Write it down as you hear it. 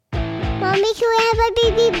Mommy, can we have a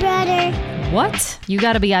baby brother? What? You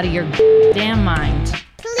gotta be out of your damn mind.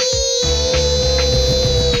 Please.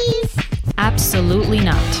 Absolutely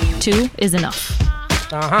not. 2 is enough.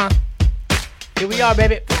 Uh-huh. Here we are,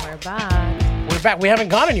 baby. We're back. We're back. We haven't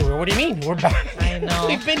gone anywhere. What do you mean? We're back. I know.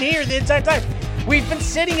 We've been here the entire time. We've been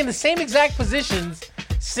sitting in the same exact positions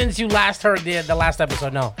since you last heard the last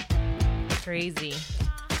episode. No. Crazy.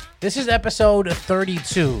 This is episode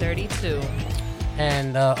 32. 32.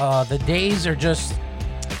 And the days are just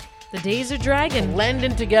The days are dragging.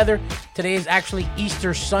 blending together. Today is actually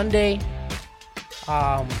Easter Sunday.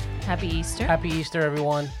 Happy Easter. Happy Easter,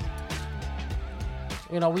 everyone.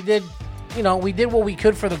 We did what we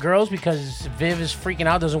could for the girls because Viv is freaking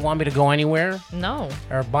out, doesn't want me to go anywhere No,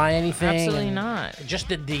 or buy anything. absolutely and not. Just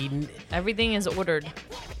the Everything is ordered.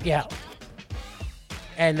 yeah.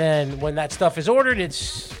 And then when that stuff is ordered,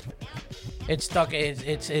 it's stuck.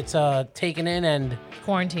 It's taken in and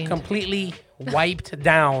Quarantine. completely wiped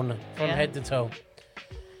down from Yeah. head to toe.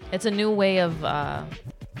 It's a new way of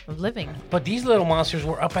living. But these little monsters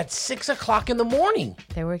were up at 6 o'clock in the morning.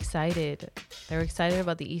 They were excited. They were excited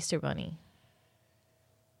about the Easter bunny.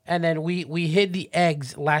 And then we hid the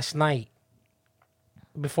eggs last night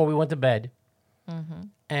before we went to bed. Mm-hmm.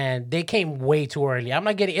 And they came way too early. I'm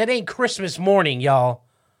not getting it. Ain't Christmas morning, y'all.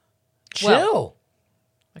 Chill. Well,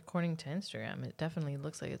 according to Instagram, it definitely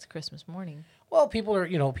looks like it's Christmas morning. Well, people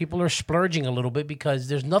are splurging a little bit because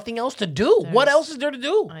there's nothing else to do. What else is there to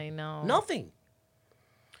do? I know. Nothing.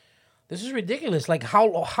 This is ridiculous. Like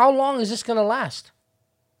how long is this gonna last?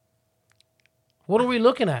 What are we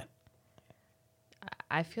looking at?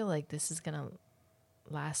 I feel like this is going to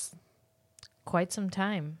last quite some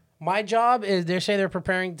time. My job is they say they're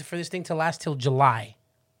preparing for this thing to last till July.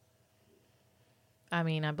 I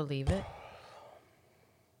mean, I believe it.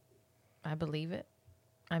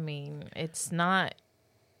 I mean, it's not...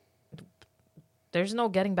 There's no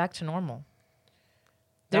getting back to normal.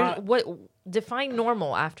 Define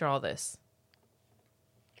normal after all this.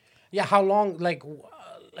 Yeah, how long?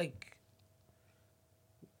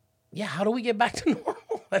 Yeah, how do we get back to normal?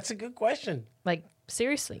 That's a good question. Like,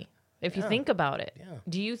 seriously, if you think about it,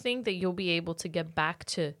 do you think that you'll be able to get back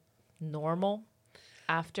to normal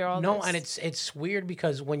after all this? No, and it's weird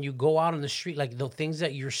because when you go out on the street, like the things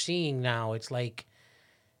that you're seeing now, it's like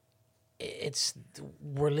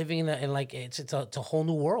we're living in it's a whole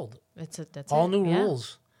new world. That's All it. new Yeah.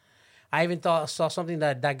 rules. I even saw something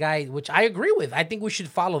that guy, which I agree with. I think we should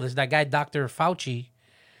follow this. That guy, Dr. Fauci,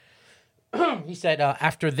 he said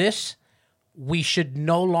after this, we should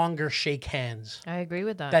no longer shake hands. I agree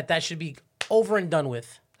with that. That should be over and done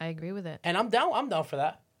with. I agree with it. And I'm down for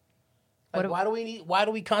that. Like, why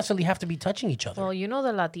do we constantly have to be touching each other? Well, you know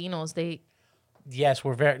the Latinos, Yes,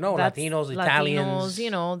 we're Latinos, Italians.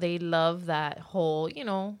 Latinos, they love that whole,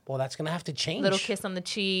 Well, that's gonna have to change. little kiss on the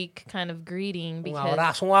cheek kind of greeting Un because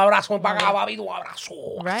abrazo, un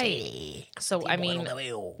abrazo. Right. So I mean,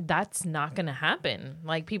 that's not gonna happen.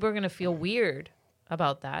 Like people are gonna feel weird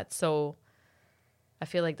about that. So I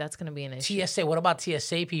feel like that's gonna be an issue. TSA. What about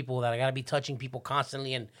TSA people that I gotta be touching people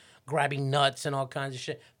constantly and grabbing nuts and all kinds of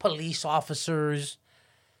shit? Police officers.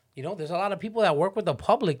 There's a lot of people that work with the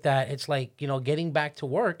public that it's like, getting back to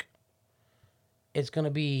work. It's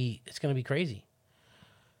gonna be crazy.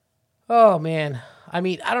 Oh man. I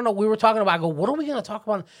mean, I don't know. We were talking about. I go, what are we gonna talk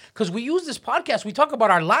about? Because we use this podcast. We talk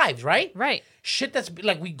about our lives, right? Right. Shit that's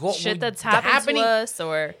like That's happening to us,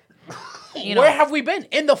 or Where have we been?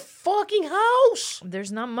 In the fucking house.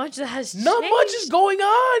 There's not much that has changed. Not much is going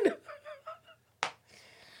on.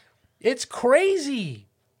 It's crazy.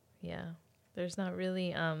 Yeah. There's not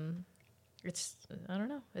really it's I don't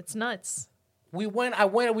know. It's nuts. We went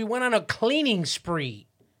on a cleaning spree.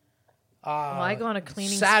 Well, I go on a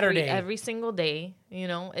cleaning Saturday spree every single day.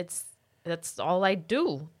 That's all I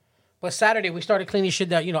do. But Saturday we started cleaning shit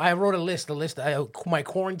that I wrote my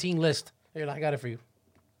quarantine list. Here, I got it for you.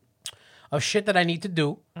 Of shit that I need to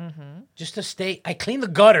do just to stay. I cleaned the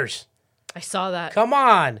gutters. I saw that. Come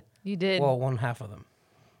on. You did. Well, one half of them.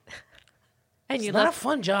 And It's you not left a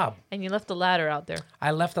fun job. And you left the ladder out there.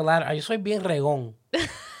 I left the ladder. Yo soy bien regón.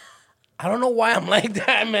 I don't know why I'm like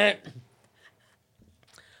that, man.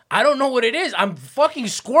 I don't know what it is. I'm fucking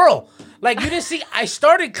squirrel. Like, you didn't see, I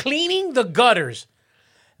started cleaning the gutters.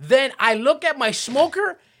 Then I look at my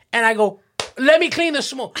smoker and I go, let me clean the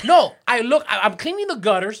smoke. No, I'm cleaning the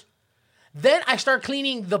gutters. Then I start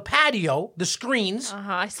cleaning the patio, the screens.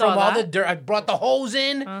 I saw from all that. the dirt. I brought the hose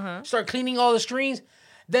in, start cleaning all the screens.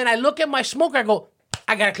 Then I look at my smoker, I go,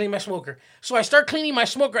 I gotta clean my smoker. So I start cleaning my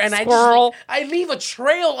smoker and I leave a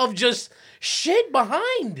trail of just shit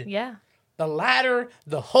behind. Yeah. the ladder,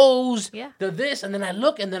 the hose, Yeah. the this, and then I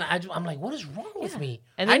look, and then I'm like, what is wrong with me?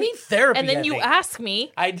 And I then- need therapy. And then I you think. ask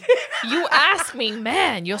me, I did. you ask me,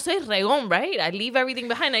 man, yo soy regón, right? I leave everything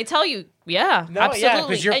behind. I tell you, yeah, No, absolutely. yeah,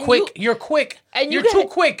 because you're And quick. You're quick. and you you're too get-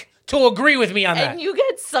 quick to agree with me on that. And you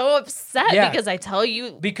get so upset Yeah. because I tell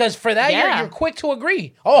you, Because for that, Yeah. you're quick to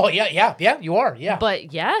agree. Oh, yeah, you are, yeah.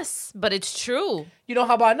 but yes, but it's true. You know,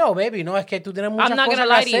 how about no, baby? No, es que tú tienes muchas I'm not cosas gonna que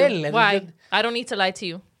lie to hacer. you. Why? I don't need to lie to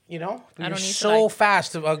you. You know? I You're don't need to so lie.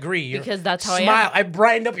 fast to agree. You're Because that's how I am. smile. I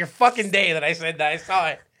brightened up your fucking day that I said that. I saw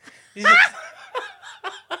it. You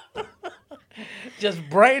just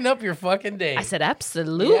brighten up your fucking day. I said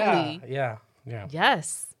absolutely. Yeah.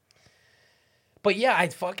 Yes. But yeah, I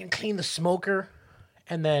fucking cleaned the smoker,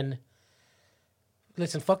 and then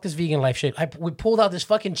listen, fuck this vegan life shit. We pulled out this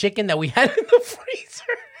fucking chicken that we had in the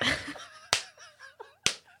freezer.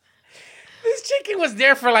 This chicken was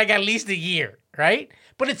there for like at least a year, right?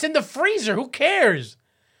 But it's in the freezer. Who cares?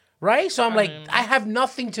 Right? So I'm like, I have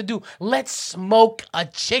nothing to do. Let's smoke a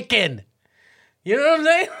chicken. You know what I'm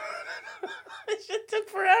saying? This shit took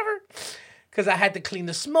forever. Because I had to clean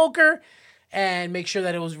the smoker and make sure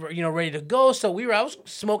that it was, ready to go. So I was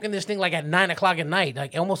smoking this thing like at 9 o'clock at night,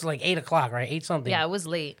 like almost like 8 o'clock, right? 8 something. Yeah, it was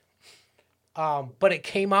late. But it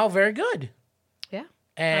came out very good. Yeah.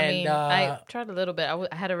 And I tried a little bit.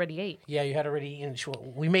 I had already ate. yeah, you had already eaten.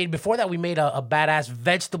 We made a badass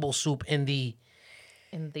vegetable soup in the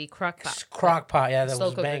crock pot. crock pot. Yeah, that Slow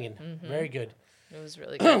was cooker. banging. Very good. It was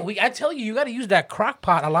really good. I tell you got to use that crock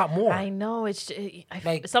pot a lot more. I know.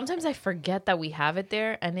 Sometimes I forget that we have it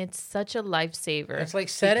there, and it's such a lifesaver. It's like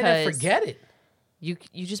set it and because forget it. You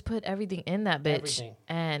just put everything in that bitch Everything.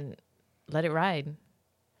 and let it ride.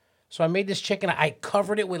 So I made this chicken. I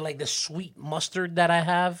covered it with like the sweet mustard that I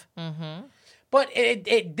have. Mm-hmm. But it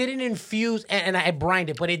didn't infuse, and I brined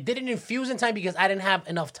it, but it didn't infuse in time because I didn't have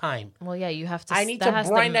enough time. Well, yeah, you have to. I need to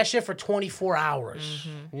brine that shit for 24 hours.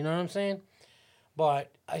 Mm-hmm. You know what I'm saying?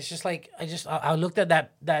 But it's just like I looked at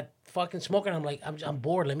that fucking smoker and I'm like, I'm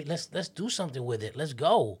bored. Let's do something with it. Let's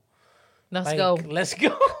go. Let's go. Let's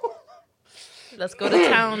go. Let's go to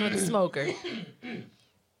town with the smoker.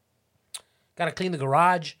 Gotta clean the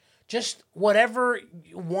garage. Just whatever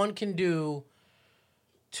one can do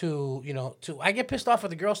to I get pissed off at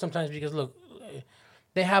the girls sometimes because look,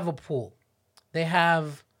 they have a pool. They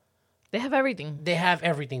have everything. They have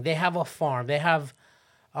everything. They have a farm. They have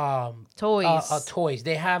Toys. toys.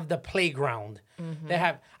 They have the playground. They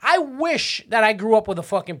have. I wish that I grew up with a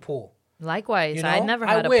fucking pool. Likewise, You know? I never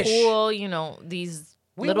I had a wish. pool. These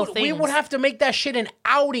little things. We would have to make that shit an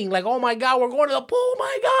outing. Like, oh my god, we're going to the pool. Oh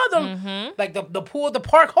my god, like the pool at the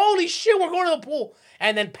park. Holy shit, we're going to the pool.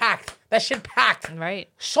 And then packed. That shit packed. Right.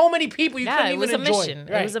 So many people you Yeah, couldn't it was a even enjoy. mission.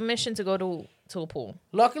 Right. It was a mission to go to a pool.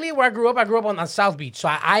 Luckily, where I grew up on South Beach. So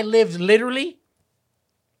I lived literally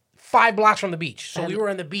 5 blocks from the beach. So we were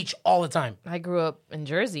on the beach all the time. I grew up in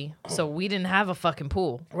Jersey, so we didn't have a fucking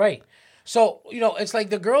pool. Right. So, it's like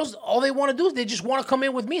the girls, all they want to do is they just want to come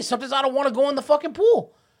in with me. Sometimes I don't want to go in the fucking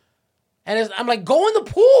pool. And I'm like, go in the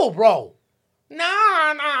pool, bro. No,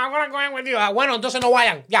 I want to go in with you. Bueno, entonces no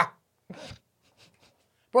vayan. Ya.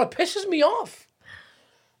 Bro, it pisses me off.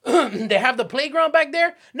 They have the playground back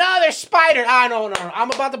there. No, there's spiders. No.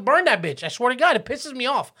 I'm about to burn that bitch. I swear to God, it pisses me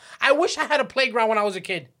off. I wish I had a playground when I was a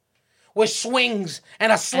kid with swings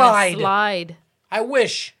and a slide. I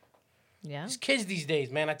wish. Yeah. These kids these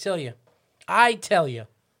days, man, I tell you. Ay,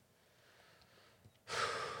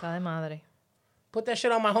 madre. Put that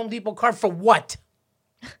shit on my Home Depot card for what?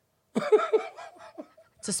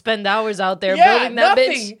 To spend hours out there building that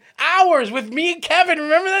nothing. bitch. Hours with me and Kevin.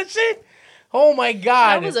 Remember that shit? Oh my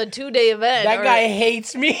God. That was a 2-day event. That guy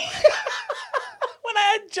hates me. When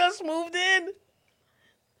I had just moved in.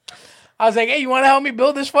 I was like, hey, you want to help me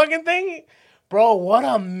build this fucking thing? Bro, what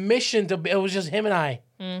a mission to be. It was just him and I.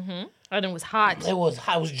 Mm-hmm. And it was hot. It was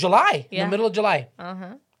July. In Yeah. the middle of July.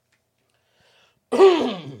 Uh-huh.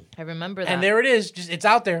 I remember that. And there it is. It's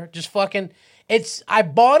out there. Just fucking. I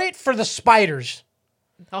bought it for the spiders.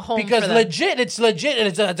 A home Because for them. it's legit. And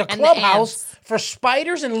it's a the clubhouse ants. for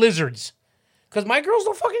spiders and lizards. Because my girls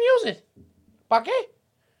don't fucking use it. ¿Pa qué?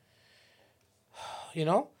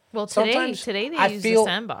 Well, Sometimes today they I use feel-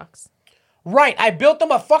 the sandbox. Right. I built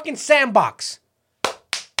them a fucking sandbox.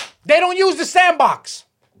 They don't use the sandbox.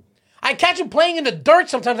 I catch them playing in the dirt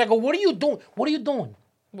sometimes. I go, what are you doing? What are you doing?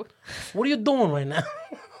 What are you doing right now?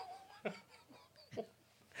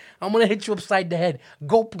 I'm gonna hit you upside the head.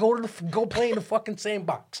 Go play in the fucking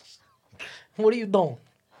sandbox. What are you doing?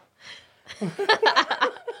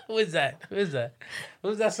 Who is that?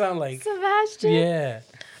 What does that sound like? Sebastian. Yeah.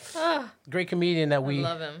 Great comedian that we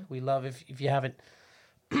love him. We love if you haven't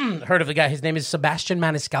heard of the guy. His name is Sebastian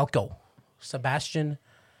Maniscalco. Sebastian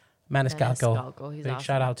Maniscalco. Maniscalco, he's Big awesome.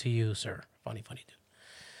 shout out to you, sir. Funny dude.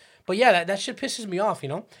 But yeah, that shit pisses me off, you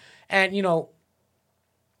know? And, you know,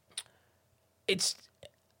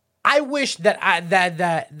 I wish that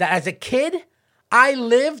that as a kid, I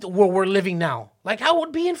lived where we're living now. Like, I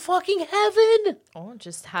would be in fucking heaven. Oh,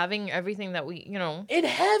 just having everything that we, In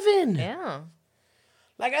heaven. yeah.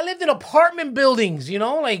 Like, I lived in apartment buildings, you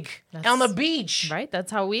know, like on the beach. Right?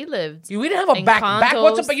 That's how we lived. We didn't have a In back.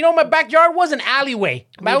 What's condos. up? You know, my backyard was an alleyway.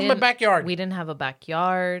 That was my didn't- backyard. We didn't have a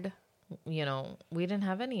backyard. We didn't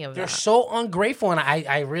have any of They're that. so ungrateful, and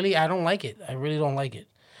I don't like it. I really don't like it.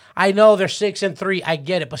 I know they're 6 and 3. I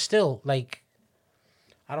get it, but still, like,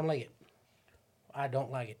 I don't like it. I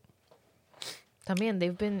don't like it. También,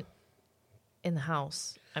 they've been in the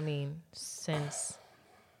house. I mean, since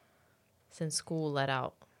school let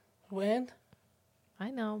out. When? I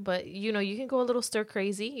know, but you can go a little stir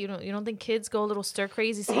crazy. You don't think kids go a little stir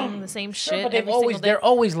crazy seeing the same shit? But every single day? they're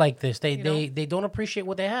always like this. They know? they don't appreciate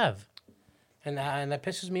what they have, and that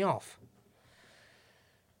pisses me off.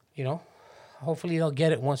 You know, hopefully they'll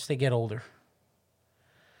get it once they get older.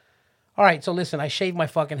 All right, so listen, I shaved my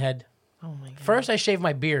fucking head. Oh my god! First, I shaved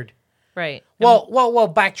my beard. Right. Well,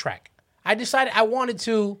 backtrack. I decided I wanted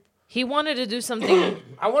to. He wanted to do something.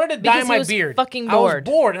 I wanted to Because dye he my was beard. fucking I was bored.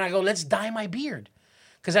 bored, and I go, let's dye my beard.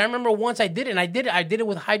 Because I remember once I did it, and I did it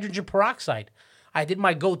with hydrogen peroxide. I did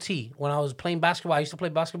my goatee when I was playing basketball. I used to play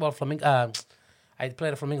basketball at Flamingo. I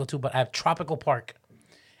played at Flamingo too, but at Tropical Park.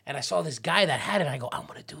 And I saw this guy that had it, and I go, I'm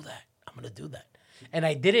going to do that. I'm going to do that. And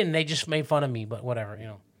I did it, and they just made fun of me, but whatever, you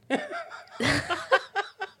know.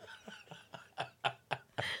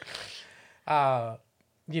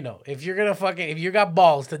 You know, if you got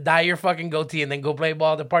balls to dye your fucking goatee and then go play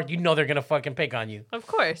ball at the park, you know they're going to fucking pick on you. Of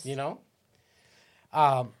course. You know?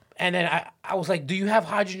 And then I was like, do you have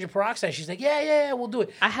hydrogen peroxide? She's like, yeah, we'll do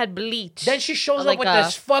it. I had bleach. Then she shows Like up with a-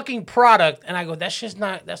 this fucking product, and I go, that's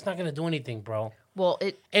not going to do anything, bro. Well,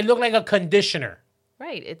 It looked like a conditioner,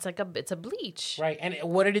 right. It's a bleach. right? And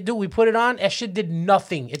what did it do? We put it on, that shit did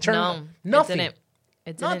nothing. It turned nothing. It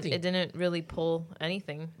didn't. Nothing. It didn't really pull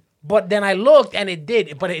anything. But then I looked, and it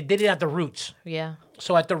did, but it did it at the roots. Yeah.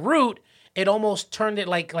 So at the root, it almost turned it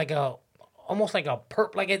like a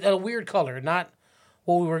weird color, not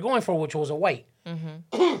what we were going for, which was a white.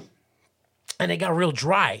 Mm-hmm. And it got real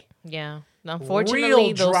dry. Yeah. Unfortunately,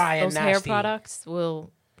 Real those dry and hair nasty. products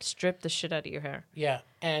will strip the shit out of your hair. Yeah,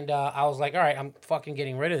 and I was like, all right, I'm fucking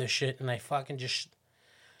getting rid of this shit, and I fucking just.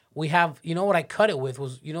 We have, you know what I cut it with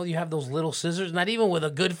was, you have those little scissors, not even with a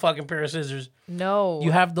good fucking pair of scissors. No.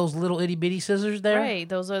 You have those little itty bitty scissors there. Right.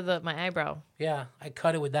 Those are my eyebrow Yeah, I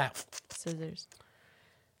cut it with that. scissors.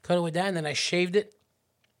 Cut it with that, and then I shaved it.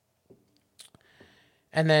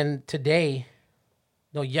 And then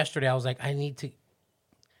yesterday, I was like, I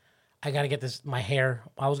got to get my hair.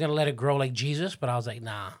 I was going to let it grow like Jesus, but I was like,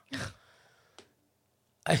 nah.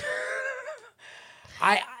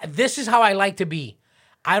 This is how I like to be.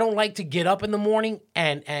 I don't like to get up in the morning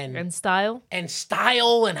and style. and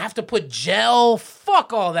style and have to put gel.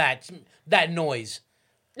 Fuck all that noise.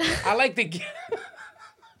 I like to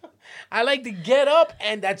get up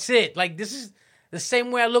and that's it. Like, this is the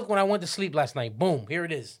same way I look when I went to sleep last night. Boom, here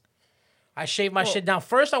it is. I shaved my shit down.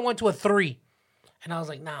 First I went to a 3 and I was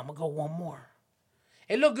like, nah, I'm gonna go one more.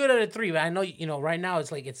 It looked good at a 3, but I know, right now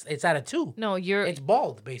it's like it's at a 2. No, It's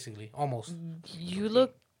bald, basically, almost. you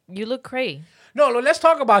look cray. No, let's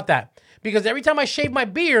talk about that. Because every time I shave my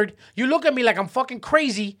beard, you look at me like I'm fucking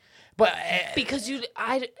crazy. But Because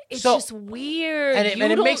it's So- just weird. and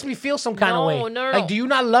it makes me feel some kind of way. No. Like, do you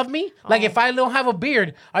not love me? Like, if I don't have a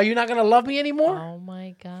beard, are you not gonna love me anymore? Oh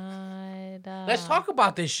my god. Let's talk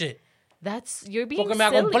about this shit. You're being Porque me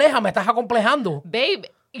silly. acompleja, me estás acomplejando. Babe,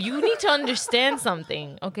 you need to understand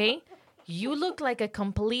something, okay? You look like a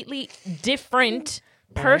completely different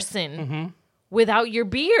person without your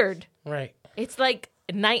beard. Right. It's like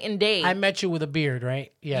night and day. I met you with a beard,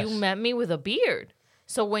 right? Yes. You met me with a beard.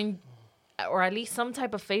 So or at least some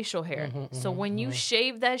type of facial hair. So when you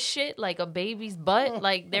shave that shit like a baby's butt,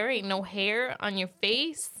 like there ain't no hair on your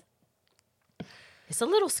face, it's a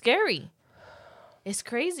little scary. It's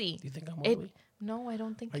crazy. Do you think I'm ugly? No, I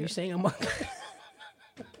don't think Are you're. you saying I'm ugly?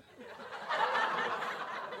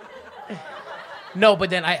 No, but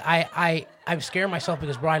then I'm scaring myself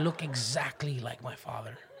because, bro, I look exactly like my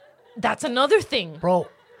father. That's another thing. Bro,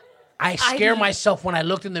 I scare myself when I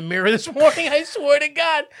looked in the mirror this morning. I swear to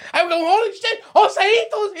God. I go, holy shit,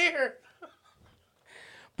 Joseito's here.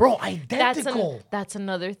 Bro, identical. That's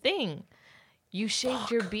another thing. You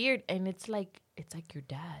shaved your beard and it's like your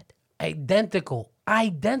dad. Identical.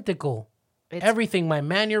 Everything, my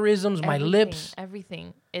mannerisms, my lips.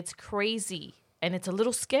 Everything. It's crazy. And it's a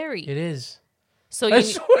little scary. It is. So I you,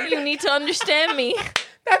 swear. you need to understand me.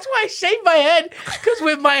 That's why I shaved my head. Because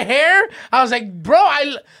with my hair, I was like, bro,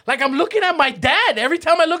 I'm looking at my dad every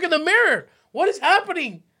time I look in the mirror. What is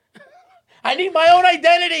happening? I need my own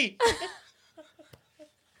identity.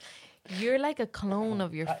 You're like a clone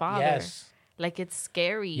of your father. Yes. Like, it's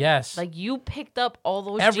scary. Yes. Like, you picked up all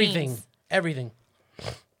those Everything. genes. Everything.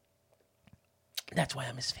 That's why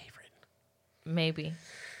I'm his favorite. Maybe.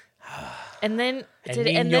 And then El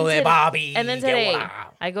today, niño de Bobby. and then Qué today,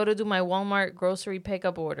 wow. I go to do my Walmart grocery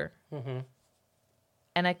pickup order. Mm-hmm.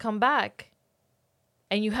 And I come back,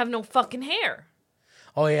 and you have no fucking hair.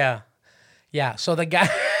 Oh, yeah. Yeah. So the guy,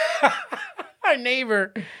 our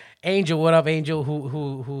neighbor, Angel, what up, Angel,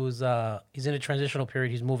 who's he's in a transitional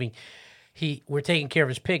period. He's moving. We're taking care of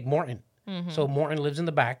his pig, Morton. Mm-hmm. So Morton lives in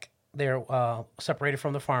the back. They're separated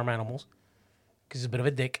from the farm animals because he's a bit of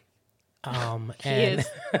a dick. He is.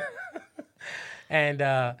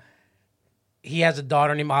 And he has a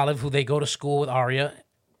daughter named Olive who they go to school with Aria,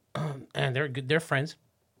 and they're good. They're friends.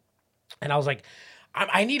 And I was like,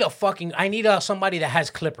 I need somebody that has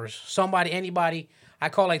clippers. Anybody. I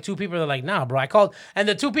called like 2 people. They're like, nah, bro. I called, and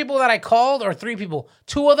the 2 people that I called, or 3 people,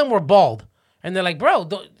 2 of them were bald, and they're like, bro,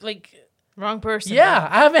 Wrong person. yeah, bro.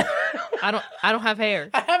 I haven't. I don't have hair.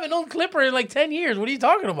 I haven't owned clipper in like 10 years. What are you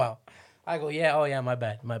talking about? I go, yeah, oh yeah, my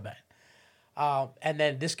bad. And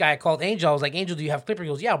then this guy called Angel. I was like, Angel, do you have clipper? He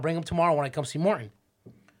goes, yeah, I'll bring him tomorrow when I come see Morton.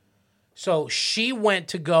 So she went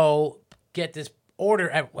to go get this order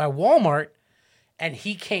at Walmart, and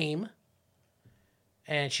he came,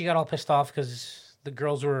 and she got all pissed off because the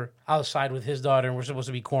girls were outside with his daughter and we're supposed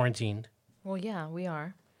to be quarantined. Well, yeah, we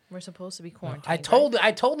are. We're supposed to be quarantined.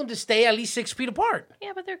 I told them to stay at least 6 feet apart.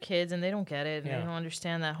 Yeah, but they're kids and they don't get it. Yeah. They don't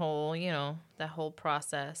understand that whole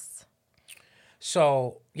process.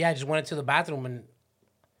 So, yeah, I just went into the bathroom and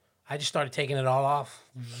I just started taking it all off.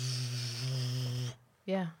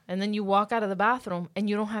 Yeah. And then you walk out of the bathroom and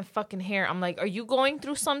you don't have fucking hair. I'm like, are you going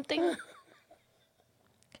through something?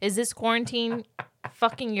 Is this quarantine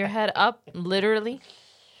fucking your head up, literally?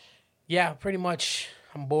 Yeah, pretty much.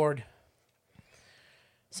 I'm bored.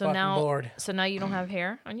 So bored. now you don't have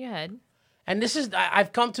hair on your head. And this is,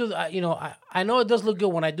 I've come to, I know it does look good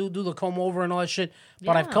when I do the comb over and all that shit,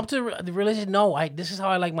 but I've come to the realization, this is how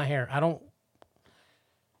I like my hair. I don't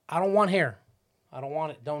want hair. I don't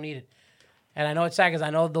want it. Don't need it. And I know it's sad because I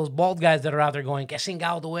know those bald guys that are out there going, que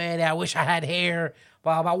cingado duele, I wish I had hair.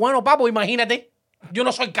 Blah, blah. Bueno, papo, imagínate. Yo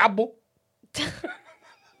no soy calvo.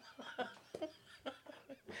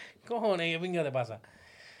 Cojones, venga de pasa.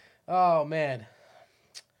 Oh, man.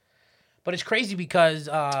 But it's crazy because...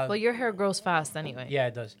 well, your hair grows fast anyway. Yeah,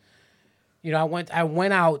 it does. I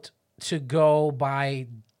went out to go buy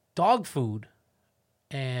dog food,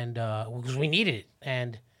 and because we needed it.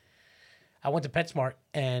 And I went to PetSmart,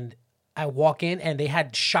 and I walk in, and they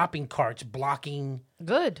had shopping carts blocking...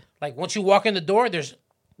 Good. Like, once you walk in the door, there's...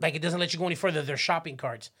 Like, it doesn't let you go any further. There's shopping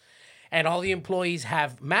carts. And all the employees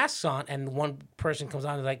have masks on, and one person comes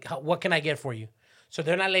on and like, what can I get for you? So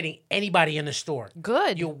they're not letting anybody in the store.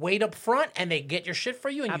 Good. You wait up front, and they get your shit for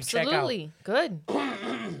you, and you check out. Absolutely. Good.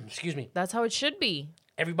 Excuse me. That's how it should be.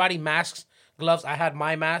 Everybody masks, gloves. I had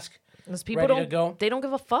my mask. Because people ready to go. They don't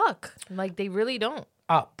give a fuck. Like, they really don't.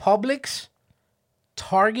 Publix,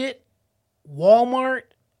 Target, Walmart,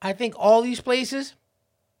 I think all these places,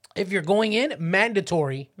 if you're going in,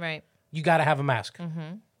 mandatory. Right. You got to have a mask.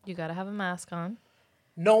 Mm-hmm. You got to have a mask on.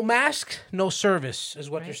 No mask, no service is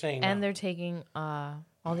what they're saying. And now. they're taking all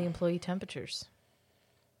the employee temperatures.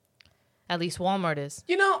 At least Walmart is.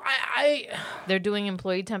 They're doing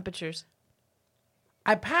employee temperatures.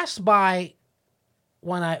 I passed by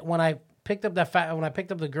when I picked up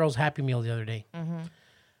the girls' Happy Meal the other day. Mm-hmm.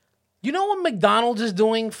 You know what McDonald's is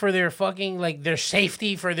doing for their fucking their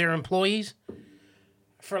safety for their employees?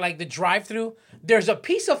 For the drive-through, there's a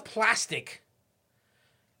piece of plastic,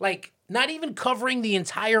 not even covering the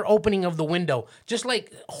entire opening of the window, just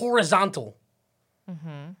horizontal.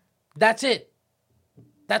 Mm-hmm. That's it.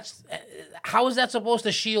 How is that supposed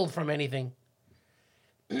to shield from anything?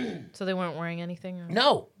 So they weren't wearing anything? Or?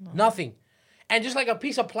 No, nothing. And just a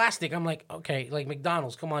piece of plastic. I'm like, okay,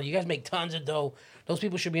 McDonald's, come on, you guys make tons of dough. Those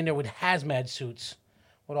people should be in there with hazmat suits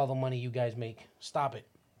with all the money you guys make. Stop it.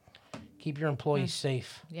 Keep your employees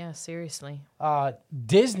safe. Yeah, seriously.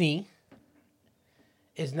 Disney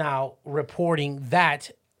is now reporting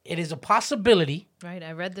that it is a possibility. Right,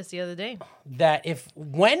 I read this the other day. That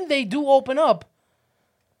when they do open up,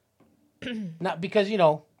 not because,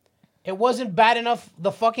 it wasn't bad enough,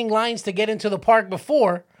 the fucking lines to get into the park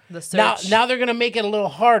before. The search. Now they're going to make it a little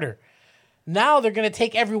harder. Now they're going to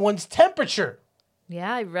take everyone's temperature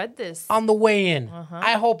Yeah, I read this. on the way in.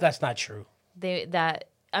 I hope that's not true.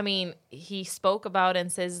 He spoke about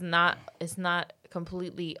and says it's not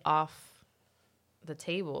completely off the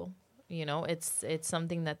table. You know, it's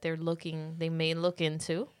something that they may look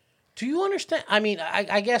into. Do you understand? I mean,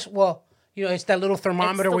 I guess, well, you know, it's that little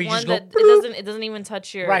thermometer It's the where you one just go. that it doesn't even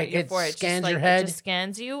touch your Right, your it forehead. scans just your head. It just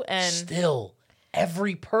scans you, and Still,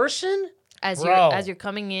 every person? as Bro. you're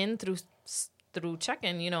coming in through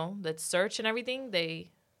check-in, you know, that search and everything, they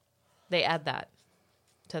add that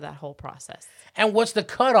to that whole process. And what's the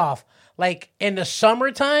cutoff? Like in the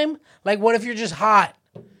summertime? Like what if you're just hot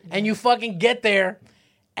and you fucking get there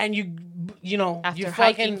and you know, After you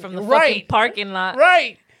hiking fucking from the right, fucking parking lot.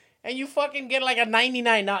 right, and you fucking get like a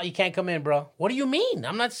 99. No, you can't come in, bro. What do you mean?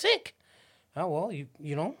 I'm not sick. Oh well,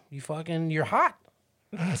 you know, you're hot.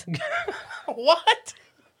 What?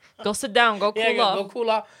 Go sit down. Go cool Yeah, off. go cool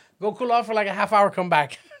off. Go cool off for like a half hour. Come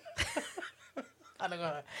back. Me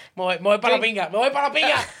voy para la pinga. Me voy para la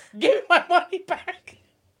pinga. Give me my money back.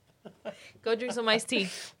 Go drink some iced tea.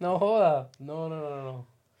 No, joda. No.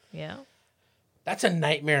 Yeah. That's a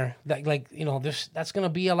nightmare. That, like, you know, that's gonna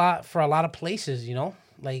be a lot for a lot of places. You know,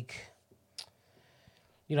 like,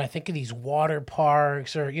 you know, I think of these water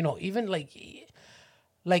parks, or you know, even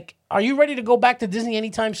like, are you ready to go back to Disney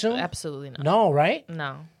anytime soon? Absolutely not. No, right?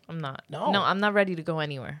 No, I'm not. No. I'm not ready to go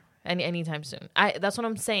anywhere anytime soon. That's what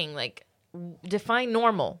I'm saying. Like, define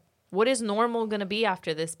normal. What is normal gonna be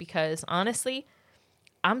after this? Because honestly,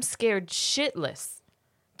 I'm scared shitless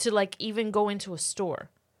to like even go into a store.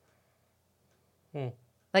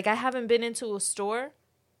 Like, I haven't been into a store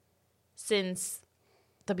since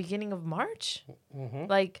the beginning of March.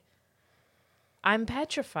 Like, I'm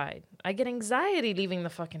petrified. I get anxiety leaving the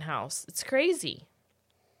fucking house. It's crazy.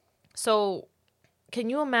 So, can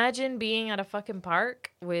you imagine being at a fucking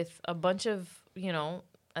park with a bunch of, you know,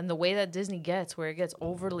 and the way that Disney gets, where it gets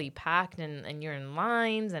overly packed and you're in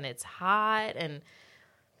lines and it's hot and,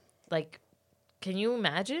 like, can you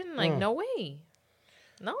imagine? Like, no way.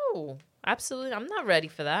 No, absolutely. I'm not ready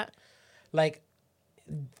for that. Like,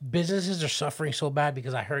 businesses are suffering so bad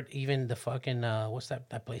because I heard even the fucking what's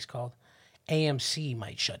that place called? AMC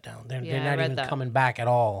might shut down. They're Yeah, I not read even that. coming back at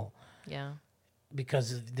all Yeah.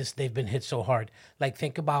 because of this. They've been hit so hard. Like,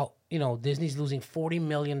 think about, you know, Disney's losing $40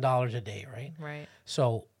 million a day, right? Right.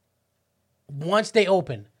 So once they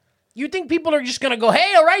open, you think people are just gonna go,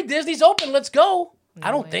 "Hey, all right, Disney's open, let's go"?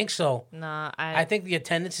 I don't way. think so. Nah, I think the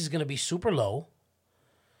attendance is gonna be super low.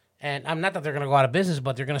 And I'm not that they're going to go out of business,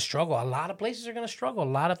 but they're going to struggle. A lot of places are going to struggle. A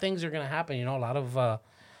lot of things are going to happen. You know, a lot of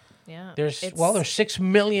yeah. there's 6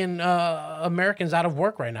 million Americans out of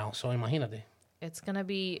work right now. So imagínate. It's gonna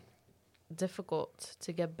be difficult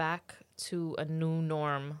to get back to a new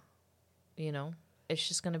norm. You know, it's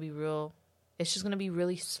just gonna be real. It's just gonna be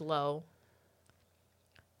really slow.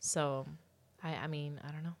 So, I mean,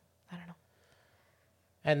 I don't know.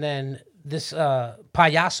 And then this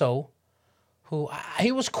payaso, who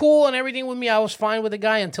he was cool and everything with me. I was fine with the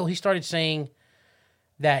guy until he started saying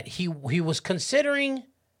that he was considering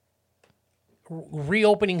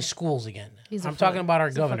reopening schools again. I'm talking about our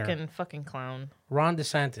governor, fucking clown. Ron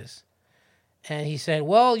DeSantis. And he said,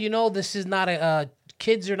 well, you know, this is not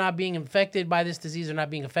kids are not being infected by this disease, are not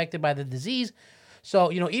being affected by the disease.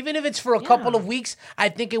 So, you know, even if it's for a couple of weeks, I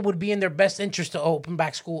think it would be in their best interest to open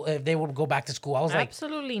back school if they would go back to school. I was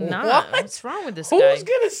Absolutely like, not. what? What's wrong with this guy? Who's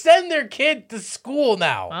going to send their kid to school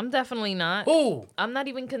now? I'm definitely not. Who? I'm not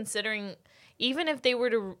even considering, even if they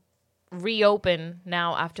were to reopen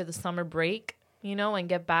now after the summer break, you know, and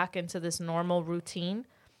get back into this normal routine,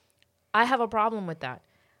 I have a problem with that.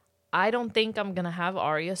 I don't think I'm going to have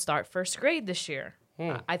Aria start first grade this year.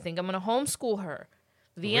 I think I'm going to homeschool her.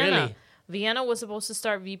 Really? Vienna was supposed to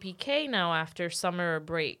start VPK now after summer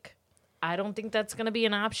break. I don't think that's going to be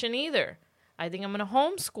an option either. I think I'm going to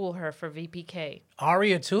homeschool her for VPK.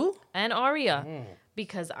 Aria too? And Aria.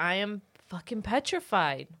 Because I am fucking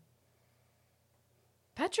petrified.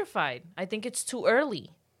 Petrified. I think it's too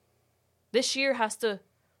early. This year has to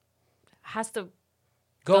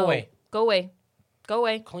Go away. Go away. Go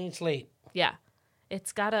away. Clean slate. Yeah.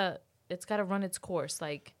 It's gotta run its course.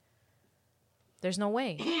 Like, there's no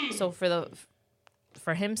way. So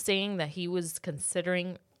for him saying that he was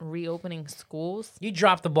considering reopening schools, You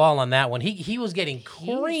dropped the ball on that one. He was getting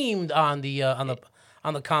creamed on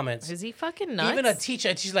the comments. is he fucking nuts? Even a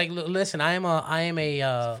teacher, she's like, "Listen, I am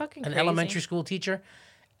a fucking an crazy. elementary school teacher,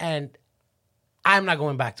 and I'm not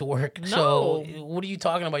going back to work. No. So what are you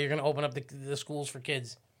talking about? You're going to open up the schools for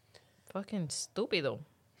kids?" Fucking stupido.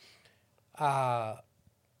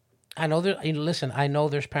 I know there. Listen, I know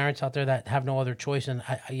there's parents out there that have no other choice, and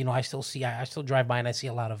I still see. I still drive by and I see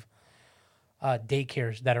a lot of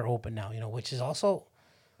daycares that are open now. Which is also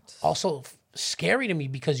scary to me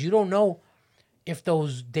because you don't know if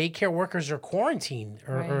those daycare workers are quarantined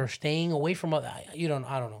or staying away from other. I don't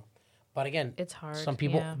know. But again, it's hard. Some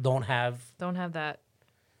people don't have that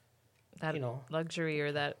luxury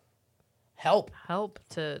or that help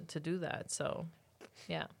to do that. So,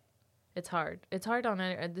 yeah. It's hard. It's hard on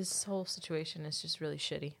it. This whole situation is just really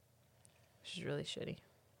shitty. It's just really shitty.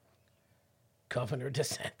 Governor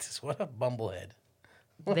DeSantis, what a bumblehead.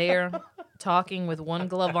 They're talking with one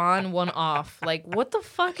glove on, one off. Like, what the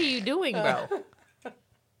fuck are you doing, bro?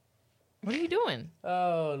 What are you doing?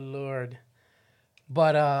 Oh, Lord.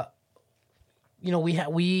 But,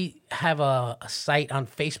 we have a site on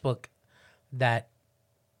Facebook that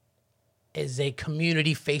is a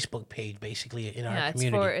community Facebook page, basically, in our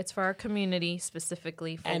community. It's for our community,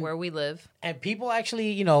 specifically for where we live. And people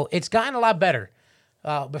actually, it's gotten a lot better.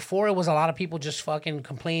 Before, it was a lot of people just fucking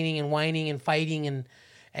complaining and whining and fighting,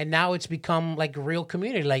 and now it's become like a real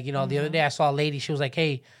community. Like, the other day I saw a lady, she was like,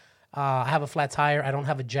 hey, I have a flat tire, I don't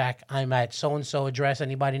have a jack, I'm at so-and-so address,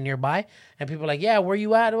 anybody nearby? And people are like, yeah, where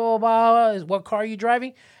you at? Oh, blah, blah. What car are you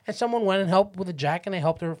driving? And someone went and helped with a jack, and they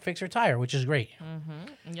helped her fix her tire, which is great.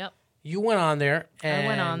 Mm-hmm. Yep. You went on there. I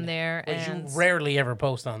went on there. But you rarely ever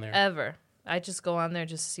post on there. Ever. I just go on there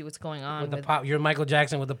just to see what's going on. With the pop. You're Michael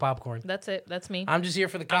Jackson with the popcorn. That's it. That's me. I'm just here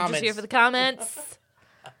for the comments.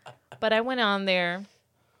 But I went on there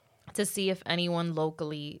to see if anyone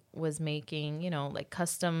locally was making, like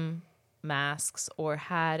custom masks or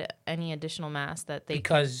had any additional masks that they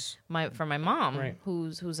for my mom, right,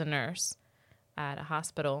 who's a nurse at a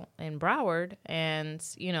hospital in Broward, and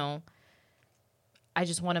I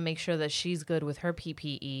just want to make sure that she's good with her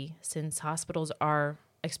PPE since hospitals are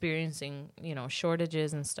experiencing,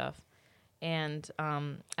 shortages and stuff. And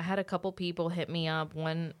I had a couple people hit me up.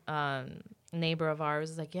 One neighbor of ours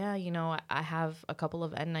was like, yeah, I have a couple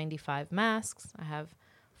of N95 masks. I have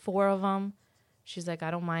 4 of them. She's like,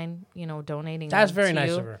 I don't mind, donating them. That's very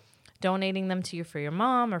nice of her. Donating them to you for your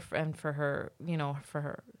mom and for her, for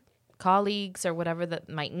her colleagues or whatever that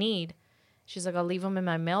might need. She's like, I'll leave them in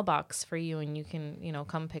my mailbox for you and you can,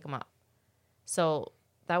 come pick them up. So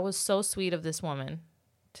that was so sweet of this woman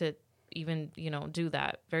to even, do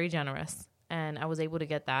that. Very generous. And I was able to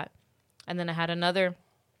get that. And then I had another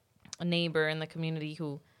neighbor in the community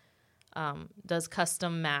who does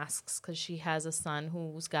custom masks because she has a son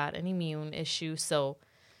who's got an immune issue. So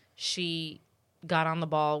she got on the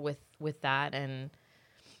ball with that. And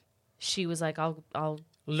she was like, I'll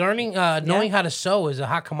Learning, knowing how to sew is a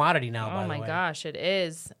hot commodity now. Oh my gosh, it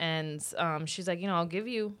is. And she's like, I'll give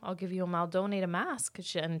you them. I'll donate a mask.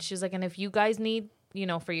 And she's like, and if you guys need,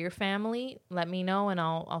 for your family, let me know and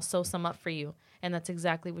I'll sew some up for you. And that's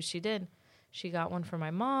exactly what she did. She got one for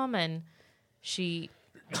my mom, and she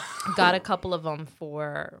got a couple of them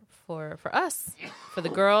for us, for the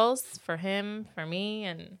girls, for him, for me,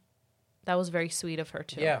 and that was very sweet of her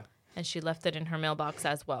too. Yeah. And she left it in her mailbox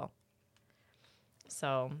as well.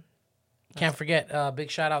 So, can't forget, big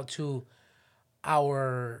shout out to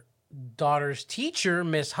our daughter's teacher,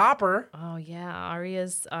 Miss Hopper. Oh yeah,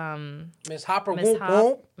 Aria's Miss Hopper.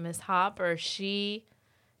 Miss Hopper.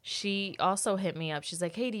 She also hit me up. She's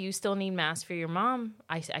like, "Hey, do you still need masks for your mom?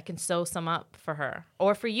 I can sew some up for her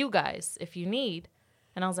or for you guys if you need."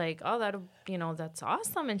 And I was like, "Oh, that's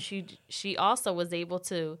awesome." And she also was able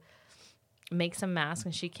to make some masks,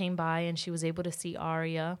 and she came by and she was able to see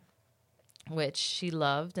Aria, which she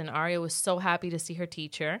loved, and Aria was so happy to see her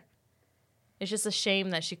teacher. It's just a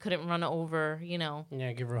shame that she couldn't run over,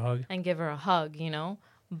 Yeah, give her a hug. And give her a hug,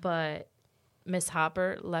 But Miss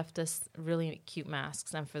Hopper left us really cute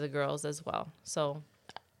masks, and for the girls as well. So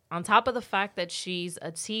on top of the fact that she's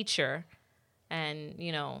a teacher and,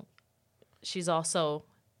 she's also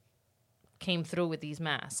came through with these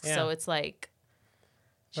masks. Yeah. So it's like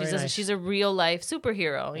she's a real life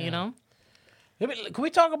superhero, Can we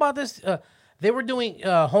talk about this? They were doing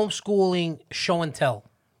homeschooling show and tell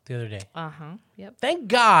the other day. Yep. Thank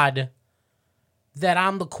God that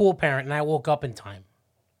I'm the cool parent and I woke up in time,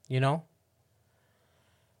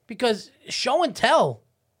 Because show and tell,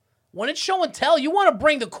 when it's show and tell, you want to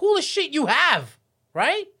bring the coolest shit you have,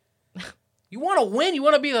 right? You want to win. You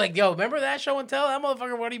want to be like, yo, remember that show and tell? That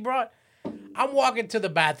motherfucker, what he brought? I'm walking to the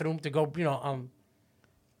bathroom to go, do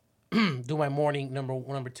my morning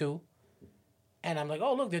number 2. And I'm like,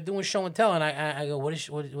 oh, look, they're doing show and tell. And I go, what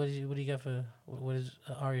do you got for, what is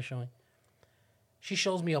Aria showing? She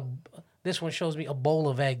shows me this one shows me a bowl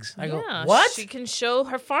of eggs. I go, what? She can show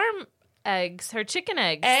her farm Eggs. Her chicken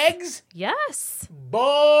eggs. Eggs? Yes.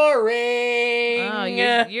 Boring. Oh,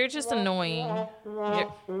 you're just annoying.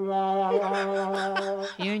 You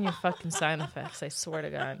and your fucking sign effects, I swear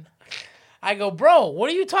to God. I go, bro, what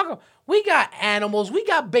are you talking about? We got animals. We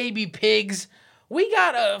got baby pigs. We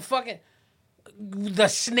got the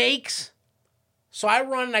snakes. So I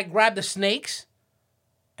run and I grab the snakes.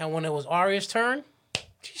 And when it was Arya's turn,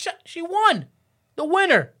 she won. The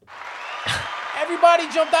winner. Everybody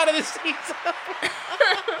jumped out of the seats.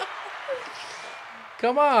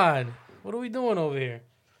 Come on. What are we doing over here?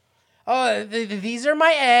 Oh, these are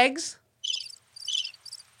my eggs.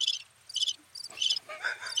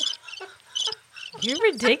 You're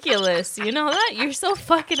ridiculous. You know that? You're so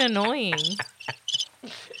fucking annoying.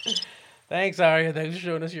 Thanks, Arya. Thanks for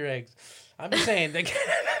showing us your eggs. I'm just saying.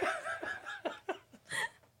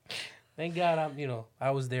 Thank God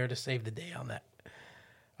I was there to save the day on that.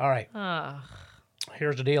 All right.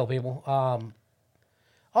 Here's the deal, people.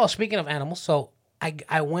 Speaking of animals, so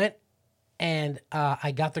I went and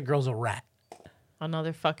I got the girls a rat.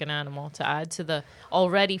 Another fucking animal to add to the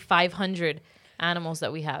already 500 animals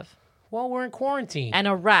that we have. Well, we're in quarantine. And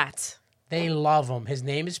a rat. They love him. His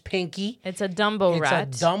name is Pinky. It's a Dumbo rat.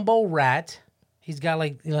 It's a Dumbo rat. He's got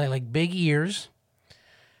like big ears.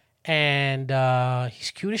 And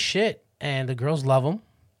he's cute as shit. And the girls love him.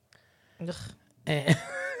 Ugh. And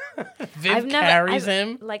Viv carries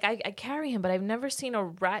him. Like I carry him, but I've never seen a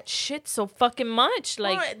rat shit so fucking much.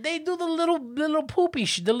 Like they do the little poopy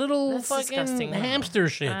shit, the little That's fucking disgusting. hamster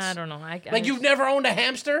shits. I don't know. You've never owned a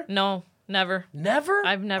hamster? No, never. Never?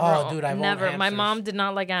 I've never. Oh, dude, I've never. owned My hamsters. mom did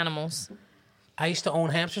not like animals. I used to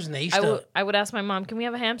own hamsters, and they used to. I would ask my mom, "Can we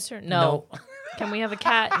have a hamster?" No. Can we have a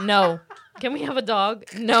cat? No. Can we have a dog?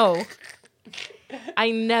 No.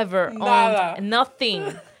 I never owned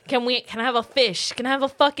nothing. Can I have a fish? Can I have a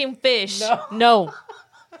fucking fish? No.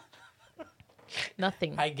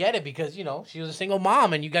 Nothing. I get it because, she was a single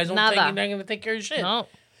mom and you guys you're not going to take care of your shit. No.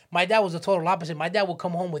 My dad was the total opposite. My dad would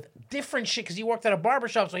come home with different shit because he worked at a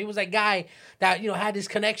barbershop. So he was that guy that, had his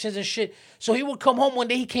connections and shit. So he would come home one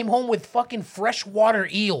day. He came home with fucking freshwater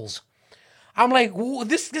eels. I'm like,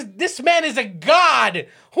 this man is a god.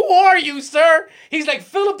 Who are you, sir? He's like,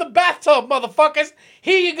 fill up the bathtub, motherfuckers.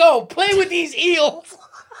 Here you go. Play with these eels.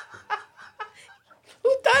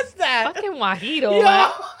 Who does that? Fucking Wajito. Yo.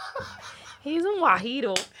 Man. He's a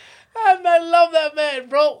Wajito. I love that man,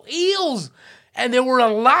 bro. Eels. And they were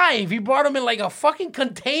alive. He brought them in like a fucking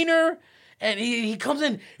container. And he comes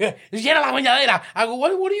in. Llena la bañadera. I go,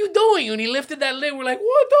 what are you doing? And he lifted that lid. We're like,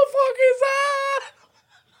 what the fuck is that?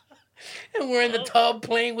 And we're in the tub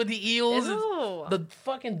playing with the eels. Ew. It's the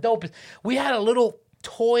fucking dopest. We had a little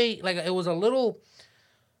toy. Like, it was a little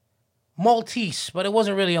Maltese, but it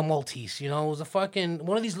wasn't really a Maltese, It was a fucking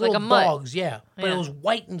one of these little dogs, yeah. But it was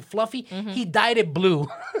white and fluffy. Mm-hmm. He dyed it blue.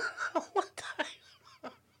 One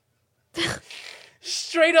time.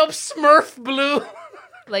 Straight up Smurf blue.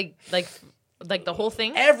 Like the whole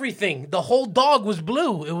thing? Everything. The whole dog was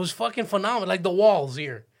blue. It was fucking phenomenal. Like the walls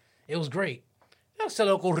here. It was great. Se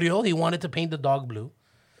le ocurrió. He wanted to paint the dog blue.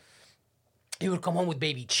 He would come home with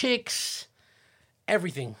baby chicks.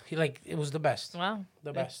 Everything. It was the best. Wow.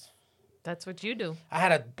 The best. That's what you do. I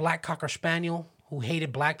had a black Cocker Spaniel who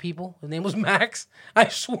hated black people. His name was Max. I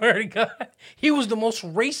swear to God. He was the most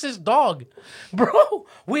racist dog. Bro,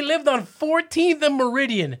 we lived on 14th and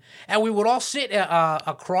Meridian. And we would all sit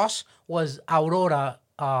across was Aurora,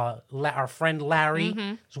 our friend Larry's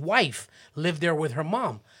wife, lived there with her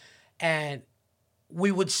mom. And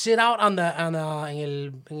we would sit out on the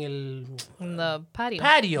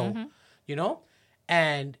patio,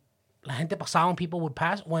 and la gente pasaba when people would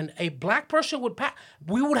pass. When a black person would pass,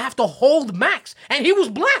 we would have to hold Max, and he was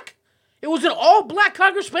black. It was an all-black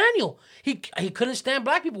Cocker Spaniel. He couldn't stand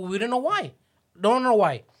black people. We didn't know why. Don't know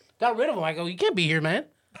why. Got rid of him. I go, you can't be here, man.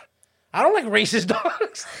 I don't like racist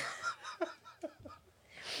dogs.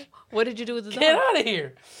 What did you do with the dog? Get out of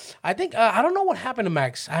here. I think, I don't know what happened to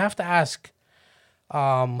Max. I have to ask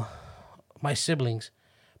my siblings.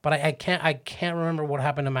 But I can't remember what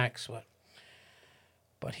happened to Max.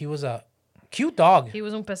 But he was a cute dog. He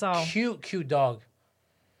was un pesado. Cute dog.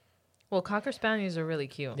 Well, Cocker Spaniels are really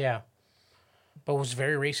cute. Yeah. But was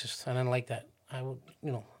very racist. I didn't like that. I would,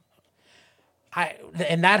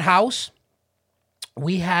 in that house,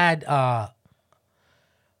 we had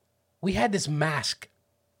this mask.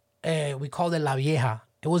 We called it La Vieja.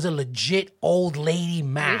 It was a legit old lady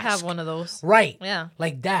mask. We have one of those. Right. Yeah.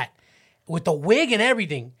 Like that. With the wig and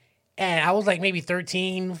everything. And I was like maybe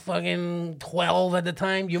 13, fucking 12 at the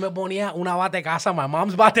time. Yo me ponía una bata de casa, my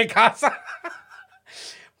mom's bata de casa.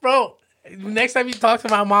 Bro, Next time you talk to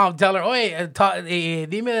my mom, tell her, oye,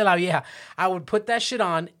 dime de la vieja. I would put that shit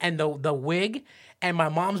on and the wig and my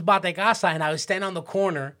mom's bate casa, and I would stand on the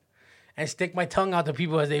corner and stick my tongue out to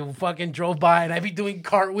people as they fucking drove by, and I'd be doing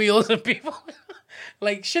cartwheels and people.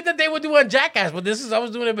 Like shit that they would do on Jackass, but I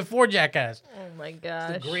was doing it before Jackass. Oh my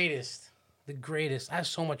gosh. The greatest. I had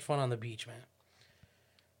so much fun on the beach, man.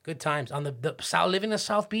 Good times on the South. Living in the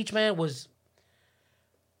South Beach, man, was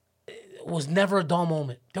never a dull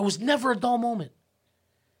moment. There was never a dull moment.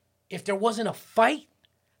 If there wasn't a fight,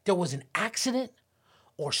 there was an accident,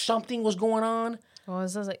 or something was going on. Well,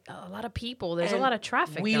 it's just like a lot of people. There's a And lot of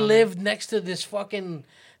traffic. We down lived next to this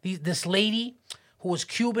this lady who was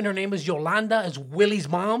Cuban. Her name is Yolanda. It's Willie's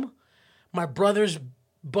mom, my brother's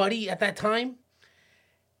buddy at that time.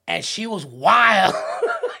 And she was wild.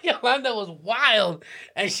 Yolanda was wild.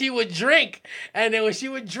 And she would drink. And then when she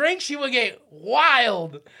would drink, she would get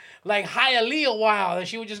wild. Like Hialeah wild. And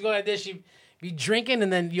she would just go like this. She'd be drinking,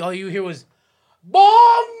 and then all you hear was,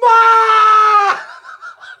 Bomba!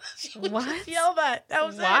 She would What? just yell that. That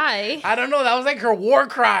was Why? it. I don't know. That was like her war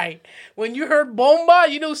cry. When you heard Bomba,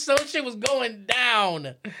 you knew some shit was going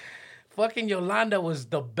down. Fucking Yolanda was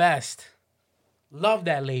the best. Love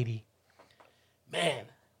that lady. Man.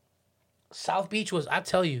 South Beach was, I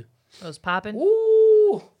tell you. It was popping.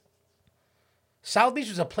 Ooh. South Beach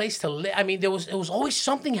was a place to live. I mean, it was always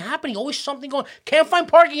something happening, always something going. Can't find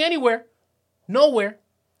parking anywhere. Nowhere.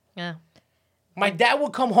 Yeah. My dad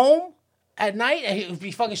would come home at night and he would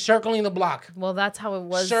be fucking circling the block. Well, that's how it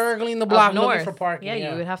was. Circling the block up looking north. for parking.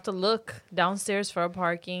 Yeah, you would have to look downstairs for a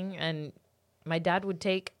parking, and my dad would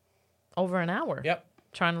take over an hour. Yep.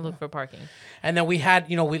 Trying to look for parking. And then we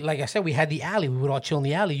had, like I said, we had the alley. We would all chill in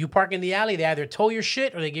the alley. You park in the alley, they either tow your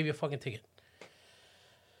shit or they give you a fucking ticket.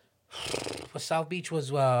 But South Beach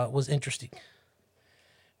was interesting.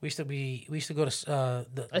 We used to go to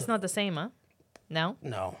It's not the same, huh? No?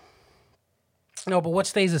 No, but what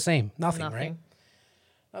stays the same? Nothing, right? Nothing.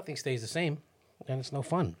 Nothing stays the same, and it's no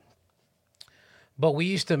fun. But we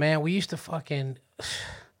used to fucking.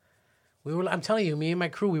 I'm telling you, me and my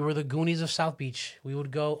crew, we were the Goonies of South Beach. We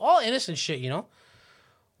would go, all innocent shit,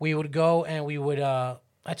 We would go and we would, I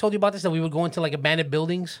told you about this, that we would go into like abandoned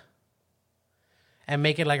buildings and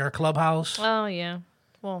make it like our clubhouse. Oh, yeah.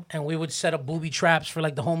 Well. And we would set up booby traps for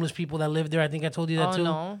like the homeless people that lived there. I think I told you that too.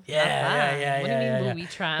 No. Yeah. What do you mean booby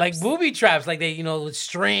traps? Like booby traps, like they, with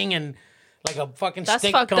string and like a fucking That's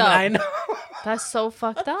stick fucked coming. up. I know. That's so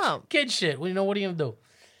fucked up. Kid shit. What are you gonna do?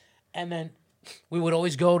 And then we would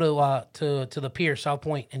always go to the pier, South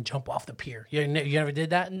Point, and jump off the pier. You ever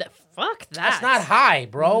did that? Fuck that. That's not high,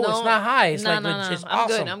 bro. No. It's not high. It's No. it's I'm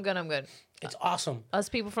awesome. good. It's awesome. Us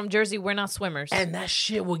people from Jersey, we're not swimmers. And that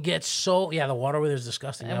shit would get so the water over there is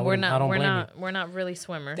disgusting. And I we're don't blame you. not really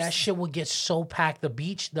swimmers. That shit would get so packed. The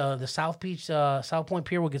beach, the South Beach, South Point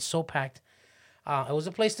Pier would get so packed. It was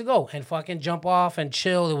a place to go and fucking jump off and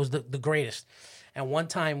chill. It was the greatest. And one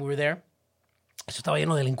time we were there. Eso estaba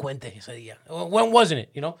lleno de delincuente ese día. When wasn't it,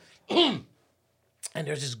 And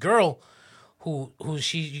there's this girl who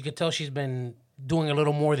you could tell she's been doing a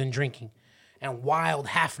little more than drinking. And wild,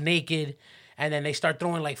 half naked. And then they start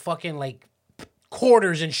throwing like fucking like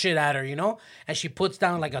quarters and shit at her, And she puts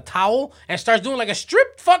down like a towel and starts doing like a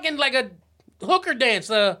strip fucking like a hooker dance,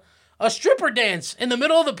 a stripper dance in the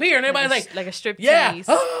middle of the pier. And everybody's like a strip yeah. tease.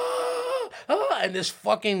 And this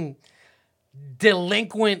fucking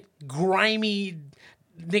delinquent, grimy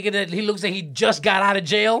nigga that he looks like he just got out of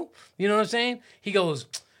jail. You know what I'm saying? He goes,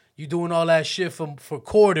 "You doing all that shit for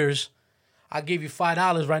quarters? I'll give you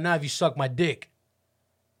 $5 right now if you suck my dick."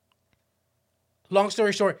 Long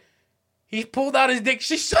story short, he pulled out his dick.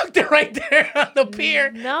 She sucked it right there on the pier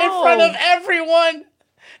in front of everyone.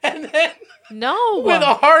 And then with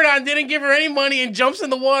a heart on, didn't give her any money and jumps in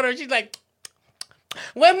the water. She's like,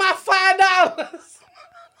 "Where's my $5?"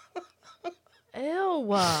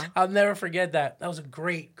 Ew. I'll never forget that. That was a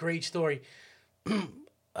great, great story.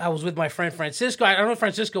 I was with my friend Francisco. I don't know if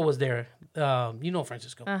Francisco was there. You know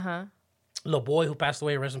Francisco. Uh-huh. LeBoy, who passed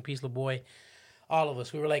away. Rest in peace, LeBoy. All of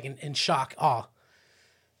us. We were like in shock. Oh,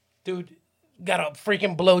 dude, got a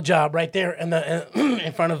freaking blowjob right there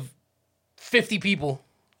in front of 50 people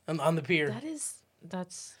on the pier.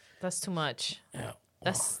 That's too much. Yeah.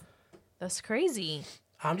 That's crazy.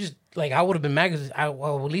 I'm just like, I would have been mad because I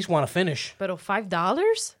would at least want to finish. But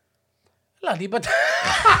 $5? La tipa.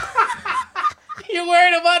 You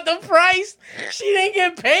worried about the price? She didn't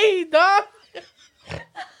get paid, dog.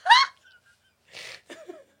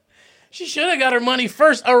 She should have got her money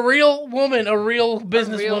first. A real woman, a real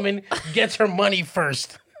businesswoman gets her money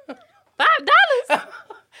first. $5?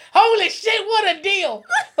 Holy shit, what a deal.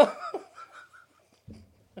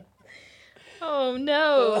 Oh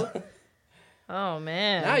no. Oh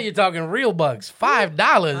man. Now you're talking real bucks. $5.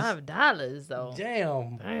 $5 though.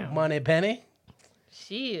 Damn. Money penny.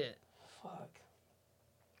 Shit. Fuck.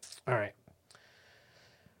 All right.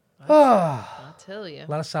 I'll tell you. A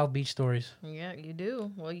lot of South Beach stories Yeah, you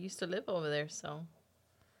do. Well, you used to live over there, so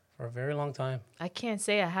for a very long time. I can't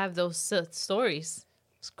say I have those stories.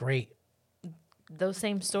 It's great. Those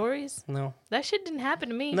same stories? No. That shit didn't happen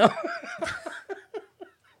to me. No.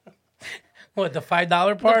 What, the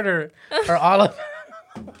 $5 part or all of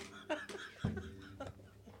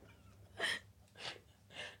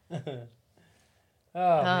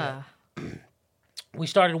man. We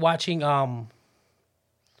started watching oh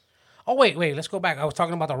wait, let's go back. I was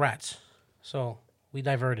talking about the rats. So we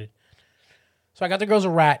diverted. So I got the girls a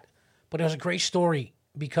rat, but it was a great story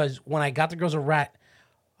because when I got the girls a rat,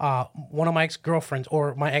 one of my ex-girlfriends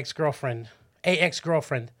or my ex-girlfriend,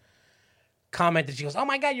 commented, she goes, "Oh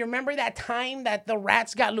my God, you remember that time that the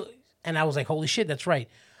rats got loose?" And I was like, holy shit, that's right.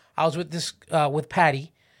 I was with this, with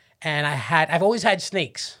Patty, and I've always had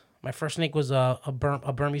snakes. My first snake was a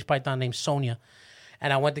Burmese python named Sonia.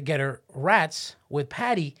 And I went to get her rats with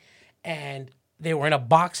Patty, and they were in a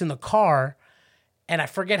box in the car. And I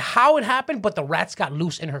forget how it happened, but the rats got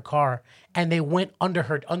loose in her car, and they went under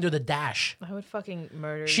the dash. I would fucking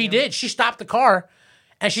murder She you. did. She stopped the car,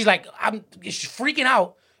 and she's like, she's freaking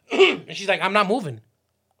out. And she's like, I'm not moving.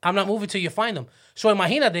 I'm not moving till you find them. So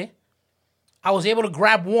imagínate, I was able to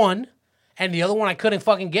grab one, and the other one I couldn't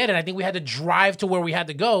fucking get it. I think we had to drive to where we had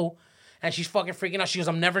to go, and she's fucking freaking out. She goes,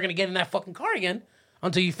 I'm never going to get in that fucking car again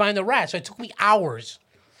until you find the rat. So it took me hours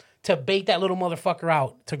to bait that little motherfucker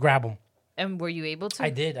out to grab him. And were you able to? I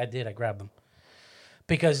did. I grabbed him.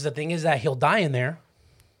 Because the thing is that he'll die in there.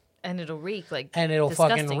 And it'll reek like And it'll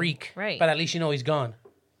disgusting. fucking reek. Right. But at least you know he's gone.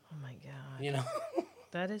 Oh my God. You know?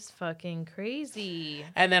 That is fucking crazy.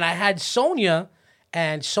 And then I had Sonia,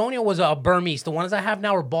 and Sonia was a Burmese. The ones I have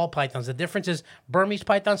now are ball pythons. The difference is Burmese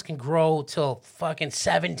pythons can grow till fucking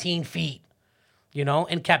 17 feet. You know?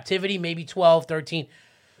 In captivity, maybe 12, 13.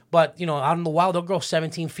 But, you know, out in the wild, they'll grow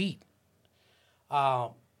 17 feet.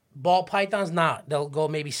 Ball pythons, not. They'll go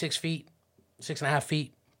maybe 6 feet, 6.5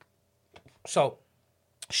 feet. So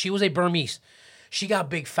she was a Burmese. She got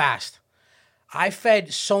big fast. I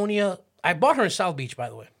fed Sonia. I bought her in South Beach, by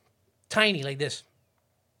the way. Tiny, like this.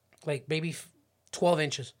 Like maybe 12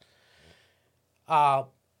 inches.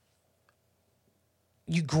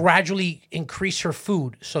 You gradually increase her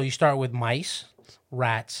food. So you start with mice,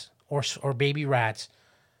 rats, or baby rats,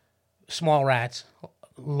 small rats,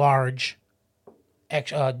 large,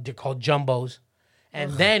 they're called jumbos.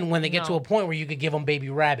 And then when they get to a point where you could give them baby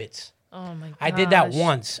rabbits. Oh my God. I did that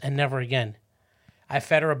once and never again. I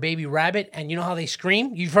fed her a baby rabbit, and you know how they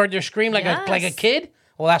scream? You've heard their scream like a kid?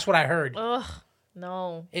 Well, that's what I heard. Ugh.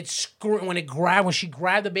 No. When she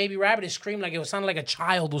grabbed the baby rabbit, it screamed like it sounded like a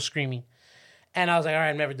child was screaming. And I was like, all right,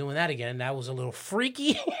 I'm never doing that again. That was a little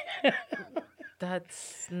freaky.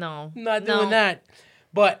 That's no. Not doing that.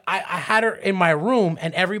 But I had her in my room,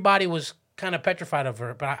 and everybody was kind of petrified of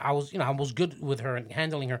her. But I was good with her and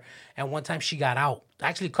handling her. And one time she got out.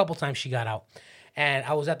 Actually, a couple times she got out. And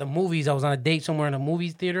I was at the movies. I was on a date somewhere in a movie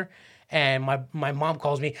theater. And my mom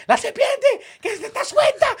calls me, La serpiente, que te das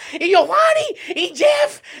cuenta, y Giovanni, y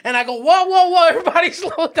Jeff. And I go, whoa, everybody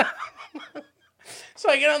slow down. So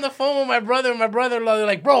I get on the phone with my brother and my brother-in-law. They're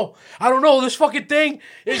like, bro, I don't know. This fucking thing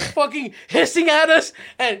is fucking hissing at us.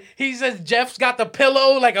 And he says Jeff's got the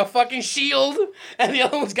pillow like a fucking shield. And the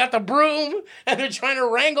other one's got the broom. And they're trying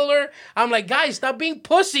to wrangle her. I'm like, guys, stop being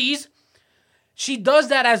pussies. She does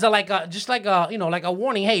that as a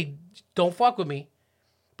warning. Hey, don't fuck with me.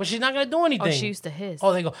 But she's not going to do anything. Oh, she used to hiss.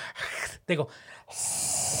 Oh, they go.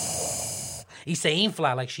 Y se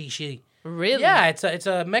infla, like she. Really? Yeah, it's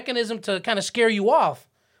a mechanism to kind of scare you off.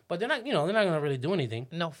 But they're not going to really do anything.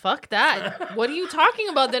 No, fuck that. What are you talking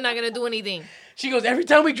about? They're not going to do anything. She goes, every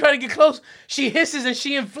time we try to get close, she hisses and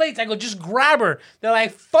she inflates. I go, just grab her. They're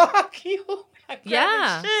like, fuck you.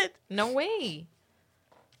 Yeah. Shit. No way.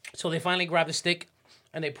 So they finally grabbed the stick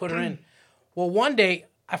and they put her in. Well, one day,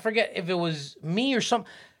 I forget if it was me or some.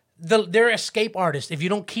 They're escape artists. If you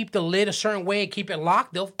don't keep the lid a certain way and keep it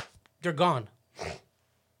locked, they're gone.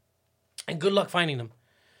 And good luck finding them.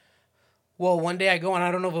 Well, one day I go, and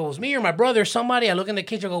I don't know if it was me or my brother or somebody. I look in the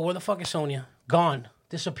kitchen, I go, where the fuck is Sonia? Gone.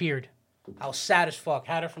 Disappeared. I was sad as fuck.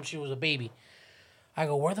 Had her from she was a baby. I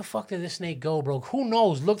go, where the fuck did this snake go, bro? Who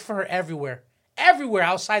knows? Looked for her everywhere. Everywhere.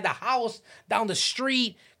 Outside the house, down the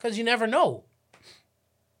street, because you never know.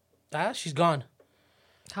 She's gone.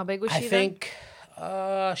 How big was she I think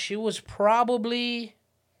she was probably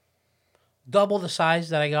double the size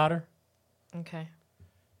that I got her. Okay.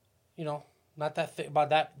 You know, Not that thick, about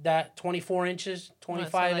that 24 inches,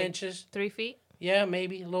 25 like inches. 3 feet? Yeah,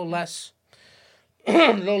 maybe a little less.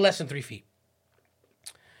 A little less than 3 feet.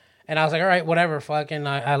 And I was like, all right, whatever. Fucking,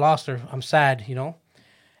 I lost her. I'm sad, you know?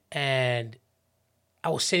 And I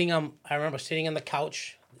remember sitting on the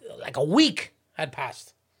couch. Like a week had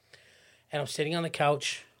passed. And I'm sitting on the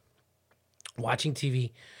couch watching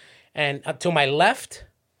TV. And to my left,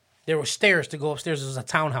 there were stairs to go upstairs. It was a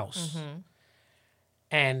townhouse. Mm-hmm.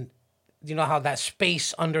 And you know how that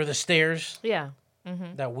space under the stairs? Yeah.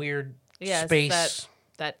 That weird Yeah, space.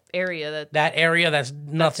 that area That area that's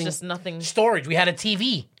nothing. just nothing. Storage. We had a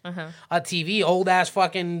TV. A TV, old ass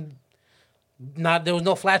fucking. There was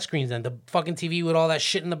no flat screens then. The fucking TV with all that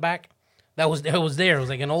shit in the back. It was there. It was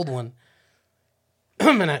like an old one.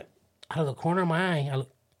 And out of the corner of my eye, I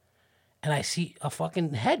look, and I see a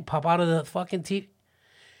fucking head pop out of the fucking TV.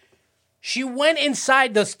 She went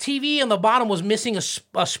inside. The TV on the bottom was missing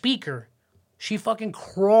a speaker. She fucking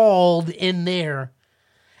crawled in there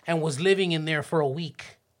and was living in there for a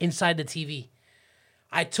week inside the TV.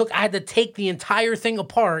 I had to take the entire thing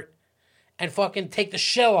apart and fucking take the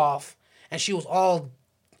shell off, and she was all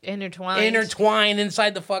intertwined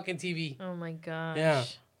inside the fucking TV. Oh my gosh. Yeah.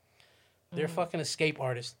 They're fucking escape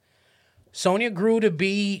artists. Sonia grew to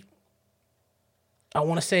be, I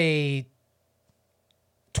want to say,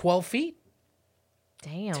 12 feet.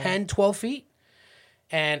 Damn. 10, 12 feet.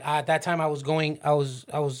 And at that time I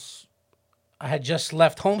had just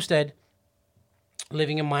left Homestead,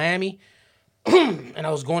 living in Miami, and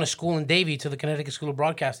I was going to school in Davie to the Connecticut School of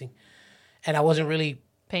Broadcasting. And I wasn't really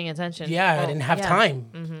paying attention. I didn't have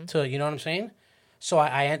time to, you know what I'm saying? So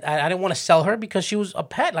I didn't want to sell her because she was a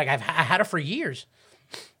pet. Like I had her for years.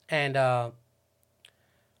 And I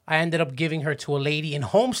ended up giving her to a lady in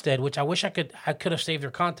Homestead, which I wish I could have saved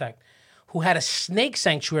her contact, who had a snake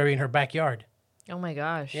sanctuary in her backyard. Oh my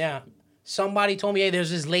gosh. Yeah. Somebody told me, hey, there's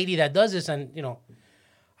this lady that does this. And, you know,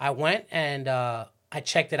 I went and I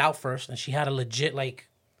checked it out first. And she had a legit, like,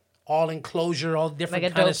 all enclosure, all different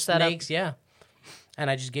like a kind of dope setup. snakes. Yeah. And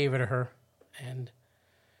I just gave it to her. And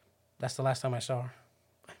that's the last time I saw her.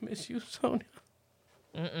 I miss you, Sonia.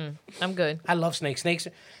 I'm good. I love snakes. Snakes,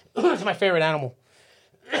 it's my favorite animal.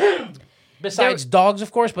 Besides dogs,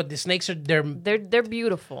 of course, but the snakes are They're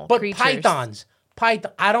beautiful. But creatures. pythons,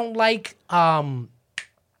 I don't like.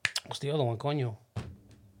 What's the other one, coño?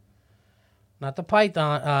 Not the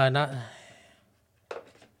python. Not.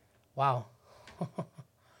 Wow.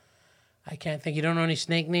 I can't think. You don't know any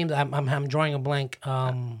snake names? I'm drawing a blank.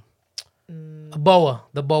 A boa.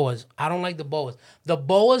 The boas. I don't like the boas. The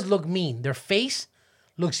boas look mean. Their face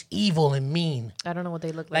looks evil and mean. I don't know what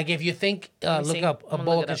they look like. Like if you think, look see. up a I'm gonna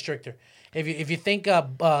boa look it up. constrictor. If you think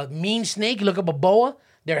mean snake, look up a boa.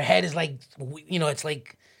 Their head is like, you know,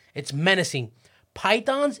 it's menacing.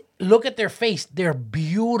 Pythons, look at their face. They're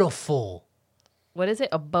beautiful. What is it?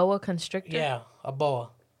 A boa constrictor? Yeah, a boa.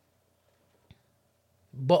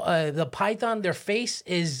 But the python, their face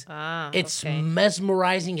is, it's okay.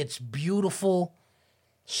 mesmerizing. It's beautiful.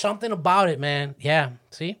 Something about it, man. Yeah,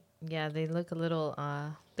 see? Yeah, they look a little,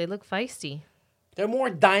 they look feisty. They're more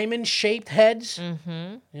diamond-shaped heads.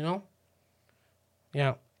 Mm-hmm. You know?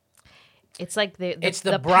 Yeah. It's like It's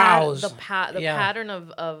the brows. the Yeah. pattern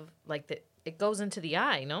of like, it goes into the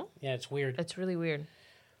eye, no? Yeah, it's weird. It's really weird.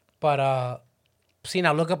 But, see,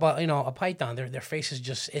 now look up, a python. Their face is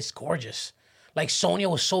just, it's gorgeous. Like, Sonia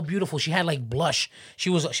was so beautiful. She had, like, blush. She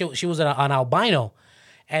was an albino.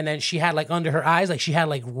 And then she had, like, under her eyes, like, she had,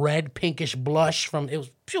 like, red, pinkish blush from, it was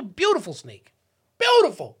beautiful snake.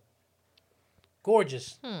 Beautiful.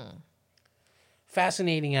 Gorgeous.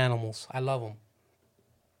 Fascinating animals. I love them.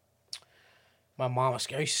 My mom was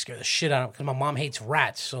scared. I used to scare the shit out of them because my mom hates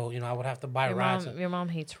rats. So, you know, I would have to buy rats. Your mom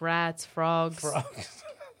hates rats, frogs.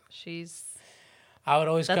 She's... I would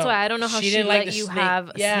always. That's why I don't know how she didn't let the you snake. have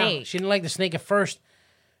a snake. She didn't like the snake at first,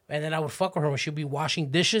 and then I would fuck with her when she'd be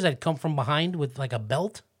washing dishes. I'd come from behind with like a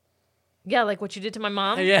belt. Yeah, like what you did to my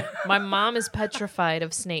mom. Yeah. My mom is petrified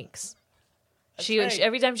of snakes. She right.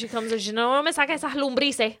 every time she comes, she no me saca esas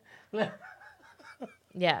lumbrices.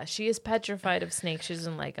 Yeah, she is petrified of snakes. She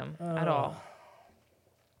doesn't like them at all.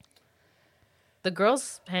 The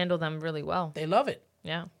girls handle them really well. They love it.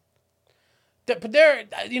 Yeah. But they're,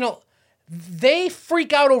 you know, they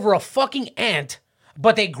freak out over a fucking ant,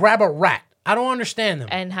 but they grab a rat. I don't understand them.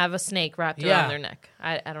 And have a snake wrapped Yeah. around their neck.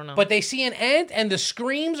 I don't know. But they see an ant and the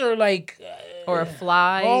screams are like, or a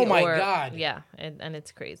fly. Oh, my or- God. Yeah, and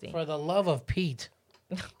it's crazy. for the love of Pete.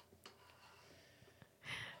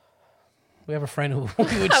 We have a friend who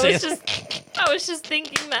would say, I was just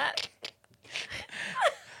thinking that.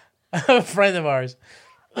 a friend of ours.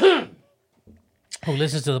 who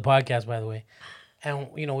listens to the podcast, by the way.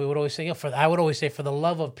 And, we would always say, I would always say, for the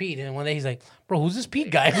love of Pete. And one day he's like, bro, who's this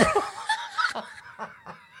Pete guy, bro?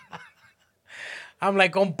 I'm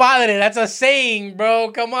like, compadre, that's a saying,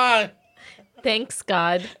 bro. Come on. Thanks,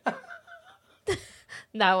 God.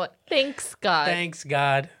 Now, thanks, God. Thanks,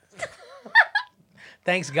 God.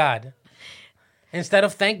 Thanks, God. Instead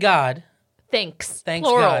of thank God. Thanks. Thanks,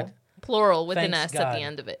 Plural. God. Plural with an Thanks, S at God. the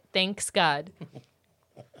end of it. Thanks, God.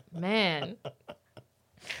 Man.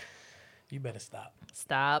 You better stop.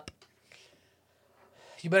 Stop.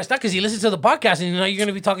 You better stop because you listen to the podcast and you're going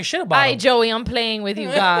to be talking shit about Hi, him. Joey. I'm playing with you,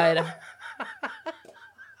 God.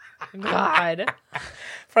 God.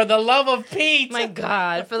 For the love of Pete. My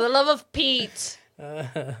God. For the love of Pete.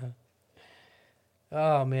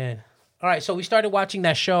 Oh, man. All right, so we started watching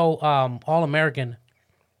that show, All American.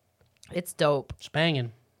 It's dope. It's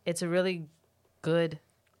banging. It's a really good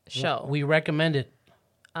show. We recommend it.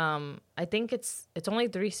 I think it's only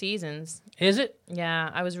 3 seasons. Is it?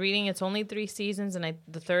 Yeah, I was reading it's only 3 seasons, and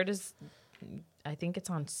the third is, I think it's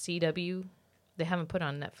on CW. They haven't put it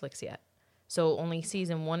on Netflix yet. So only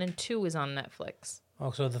season 1 and 2 is on Netflix.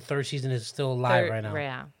 Oh, so the third season is still live right now.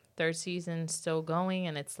 Yeah. Third season still going,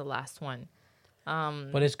 and it's the last one.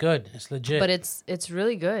 But it's good. It's legit. But it's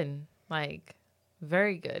really good. Like,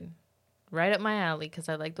 very good. Right up my alley, because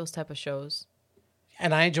I like those type of shows.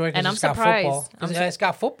 And I enjoy it And because I'm it's got surprised. football. 'Cause it's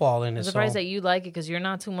got football in it. I'm surprised so. that you like it, because you're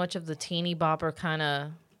not too much of the teeny bopper kind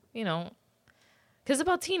of, because it's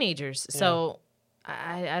about teenagers. So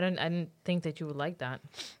I didn't think that you would like that.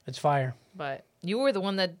 It's fire. But you were the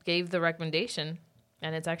one that gave the recommendation,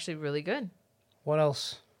 and it's actually really good. What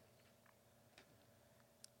else?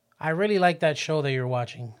 I really like that show that you're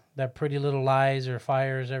watching. That Pretty Little Lies or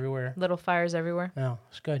Fires Everywhere. Little Fires Everywhere. No,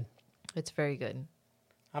 it's good. It's very good.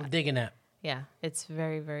 I'm digging that. Yeah, it's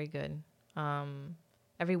very, very good.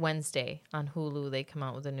 Every Wednesday on Hulu, they come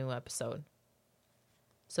out with a new episode.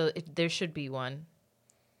 So there should be one.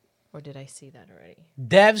 Or did I see that already?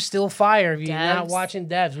 Dev's still fire. If you're not Devs. watching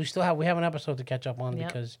Devs, we have an episode to catch up on Yep.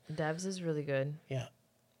 because Devs is really good.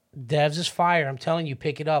 Devs is fire. I'm telling you,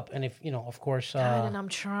 pick it up. And if of course, God, and I'm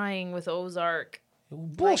trying with Ozark.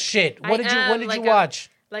 bullshit. Like, When did like you watch?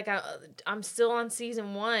 I'm still on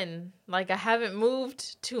season 1. Like, I haven't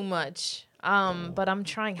moved too much. But I'm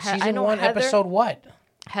trying. I Season know 1, episode what?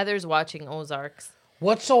 Heather's watching Ozarks.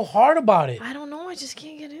 What's so hard about it? I don't know. I just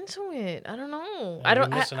can't get into it. I don't know. You're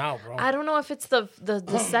missing out, bro. I don't know if it's the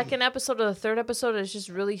second episode or the third episode is just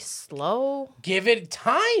really slow. Give it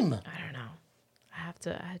time. I don't know. I have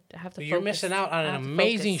to. You're focus. missing out on I an have to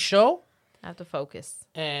amazing focus. show. I have to focus.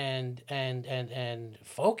 And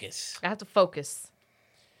focus. I have to focus.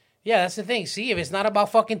 Yeah, that's the thing. See, if it's not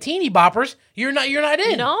about fucking teeny boppers, you're not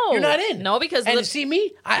in. No, you're not in. No, because and see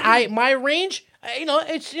me, I my range,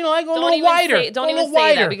 it's I go a little even wider. don't even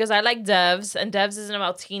say that because I like Devs, and Devs isn't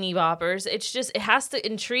about teeny boppers. It's just it has to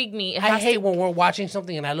intrigue me. I hate when we're watching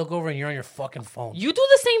something and I look over and you're on your fucking phone. You do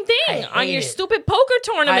the same thing I on your hate it. stupid poker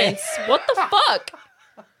tournaments. What the fuck?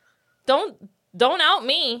 Don't out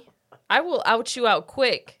me. I will out you out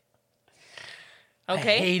quick.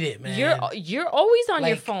 Okay, I hate it, man. You're always on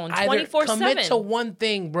your Like, phone either 24/7. Commit to one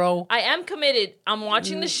thing, bro. I am committed. I'm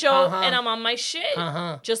watching the show and I'm on my shit,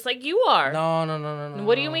 just like you are. No.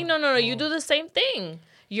 What do you mean? No. You do the same thing.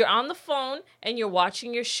 You're on the phone and you're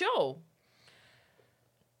watching your show.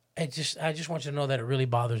 I just want you to know that it really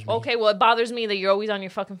bothers me. Okay, well, it bothers me that you're always on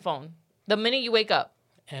your fucking phone. The minute you wake up.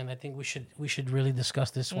 And I think we should really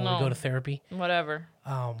discuss this when we No. go to therapy. Whatever.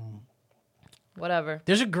 Whatever.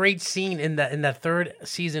 There's a great scene in that third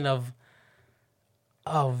season of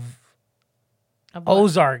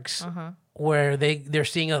Ozarks where they're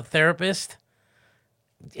seeing a therapist.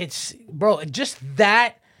 It's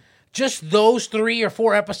just those 3 or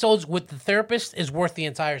 4 episodes with the therapist is worth the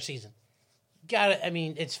entire season.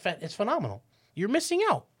 It's phenomenal. You're missing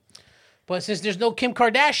out. But since there's no Kim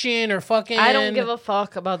Kardashian or fucking, I don't give a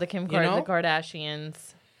fuck about the the know?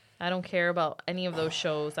 Kardashians. I don't care about any of those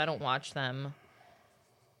shows. I don't watch them.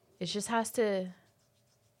 It just has to.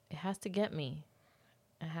 It has to get me.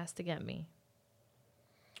 It has to get me.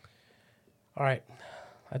 All right,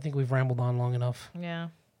 I think we've rambled on long enough. Yeah.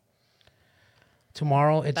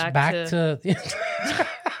 Tomorrow it's back to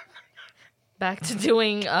back to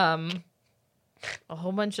doing a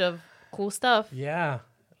whole bunch of cool stuff. Yeah.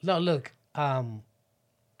 No, look,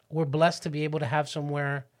 we're blessed to be able to have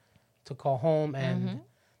somewhere to call home, and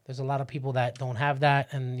there's a lot of people that don't have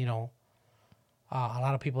that, and a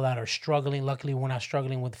lot of people that are struggling. Luckily, we're not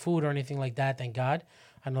struggling with food or anything like that, thank God.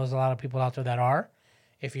 I know there's a lot of people out there that are.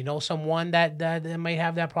 If you know someone that might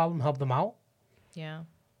have that problem, help them out. Yeah.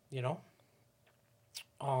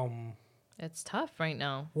 It's tough right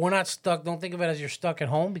now. We're not stuck. Don't think of it as you're stuck at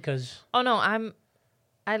home because... Oh no,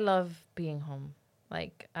 I love being home.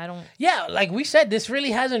 Like I don't. Yeah, like we said, this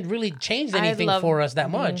really hasn't really changed anything I love for us that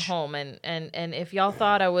being much. home and if y'all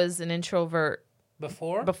thought I was an introvert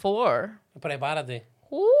Before? Prepárate.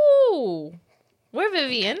 Ooh, where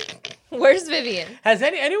Vivian? Where's Vivian? Has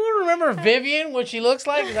anyone remember Vivian, what she looks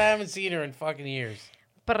like? Because I haven't seen her in fucking years.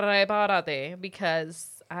 Prepárate,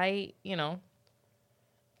 because I don't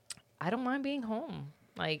mind being home.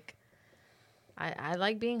 Like, I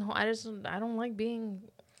like being home. I don't like being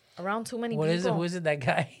around too many people. What is it? Who is it? That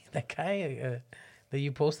guy? That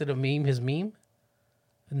you posted a meme? His meme?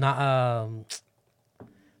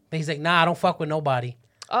 He's like, nah, I don't fuck with nobody.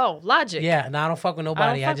 Oh, Logic. Yeah, nah, I don't fuck with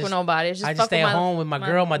nobody. I don't fuck with nobody. I just stay at home with my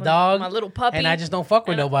girl, my dog, my little puppy, and I just don't fuck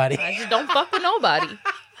with nobody. I just don't fuck with nobody.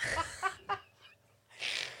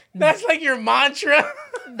 That's like your mantra.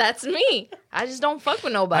 That's me. I just don't fuck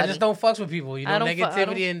with nobody. I just don't fuck with people. You know,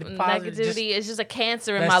 negativity and positive. Negativity is just a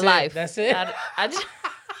cancer in my life. That's it. I just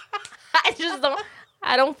don't.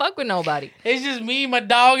 I don't fuck with nobody. It's just me, my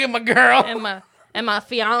dog, and my girl, and my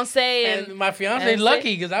fiance and my fiance.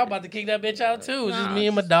 Lucky because I'm about to kick that bitch out too. It's just me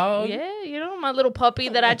and my dog. Yeah, you know, my little puppy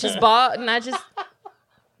that I just bought, and I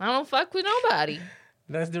don't fuck with nobody.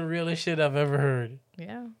 That's the realest shit I've ever heard.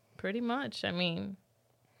 Yeah, pretty much. I mean,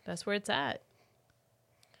 that's where it's at.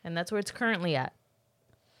 And that's where it's currently at.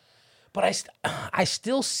 But I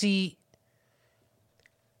still see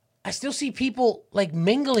people like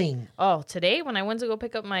mingling. Oh, today when I went to go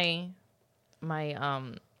pick up my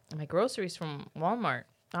groceries from Walmart,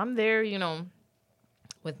 I'm there, you know,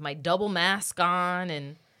 with my double mask on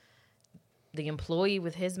and the employee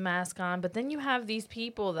with his mask on. But then you have these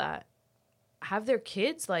people that have their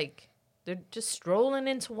kids, like, they're just strolling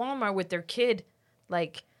into Walmart with their kid,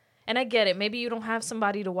 like... And I get it. Maybe you don't have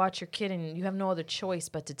somebody to watch your kid and you have no other choice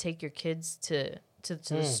but to take your kids to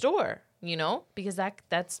the store, you know, because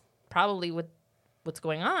that's probably what's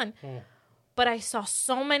going on. But I saw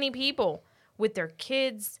so many people with their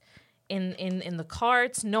kids in the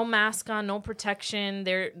carts, no mask on, no protection.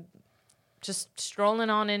 They're just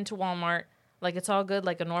strolling on into Walmart like it's all good,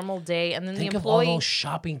 like a normal day. And then Think the employee... of all those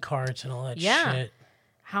shopping carts and all that shit.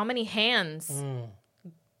 How many hands...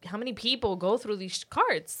 How many people go through these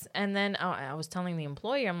carts? And then I was telling the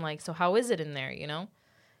employer, I'm like, so how is it in there, you know?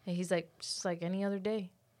 And he's like, just like any other day.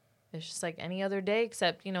 It's just like any other day,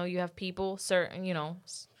 except, you know, you have people, certain, you know,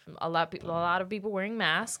 a lot of people wearing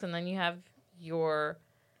masks, and then you have your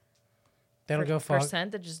they don't give a fuck.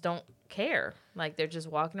 percent that just don't care. Like, they're just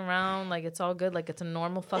walking around like it's all good, like it's a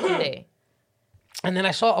normal fucking day. And then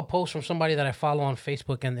I saw a post from somebody that I follow on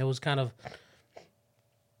Facebook, and it was kind of,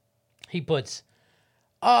 he puts...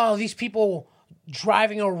 Oh, these people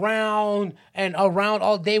driving around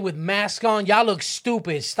all day with masks on. Y'all look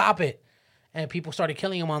stupid. Stop it. And people started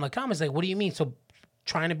killing him on the comments. Like, what do you mean? So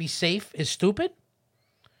trying to be safe is stupid?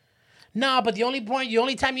 No, but the only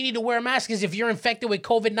time you need to wear a mask is if you're infected with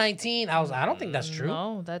COVID-19. I don't think that's true.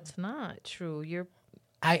 No, that's not true.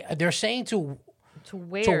 They're saying to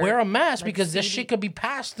wear a mask like because this shit could be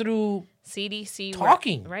passed through CDC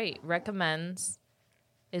talking.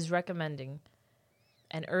 Is recommending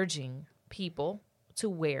and urging people to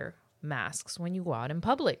wear masks when you go out in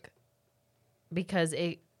public, because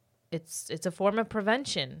it's a form of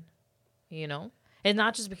prevention, you know, and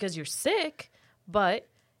not just because you're sick, but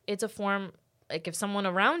it's a form, like if someone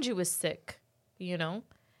around you is sick, you know,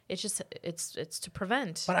 it's to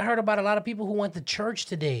prevent. But I heard about a lot of people who went to church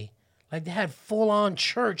today, like they had full on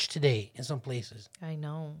church today in some places. I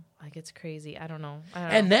know, like it's crazy. I don't know.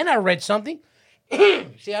 And then I read something.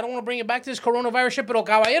 See, I don't want to bring it back to this coronavirus shit, pero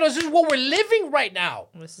caballeros, this is what we're living right now.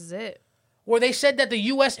 This is it. Where they said that the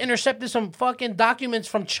U.S. intercepted some fucking documents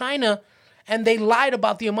from China, and they lied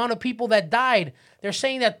about the amount of people that died. They're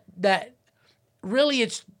saying that really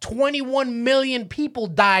it's 21 million people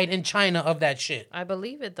died in China of that shit. I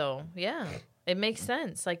believe it, though. Yeah. It makes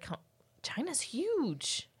sense. Like, China's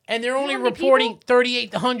huge. And they're only reporting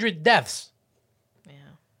 3,800 deaths. Yeah,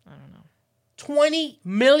 I don't know. 20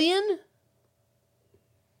 million?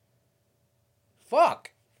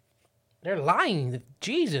 Fuck. They're lying.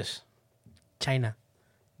 Jesus. China.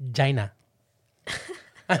 I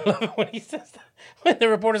love it when he says that. When the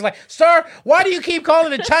reporter's like, sir, why do you keep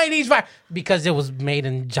calling it Chinese virus? Because it was made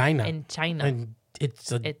in China. In China. And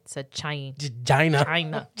it's a China.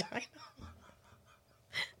 China.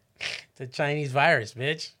 It's a Chinese virus,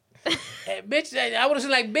 bitch. Hey, bitch, I would have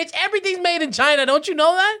said like, bitch, everything's made in China. Don't you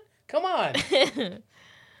know that? Come on.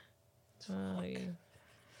 Oh, yeah.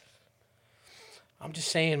 I'm just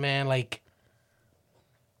saying, man, like,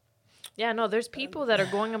 Yeah, no, there's people that are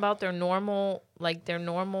going about their normal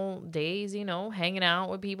days, hanging out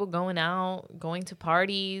with people, going out, going to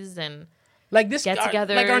parties and Like this,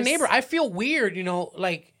 get-togethers. like our neighbor. I feel weird,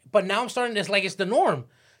 but now I'm starting this like it's the norm.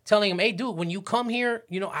 Telling him, hey, dude, when you come here,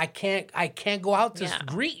 I can't go out to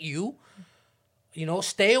greet you.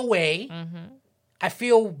 Stay away. Mm-hmm. I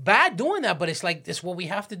feel bad doing that, but it's like this what we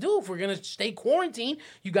have to do. If we're gonna stay quarantined,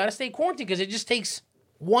 you got to stay quarantined because it just takes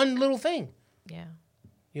one little thing. Yeah.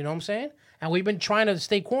 You know what I'm saying? And we've been trying to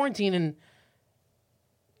stay quarantined, and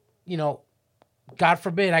God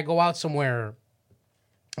forbid I go out somewhere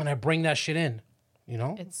and I bring that shit in.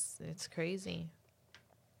 It's crazy.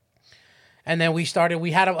 And then we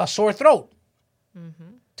had a sore throat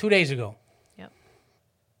 2 days ago. Yep.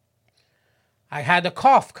 I had the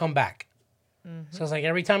cough come back. So it's like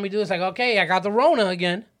every time we do this, like, okay, I got the Rona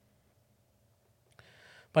again.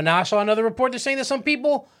 But now I saw another report that's saying that some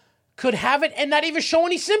people could have it and not even show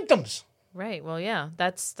any symptoms. Right. Well, yeah,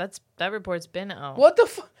 that report's been out. What the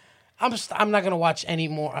fuck? I'm not gonna watch any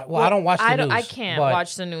more. Well, I don't watch the news. I can't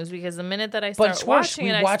watch the news because the minute that I start watching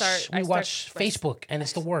it, we watch Facebook, and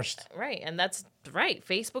it's the worst. Right, and that's right.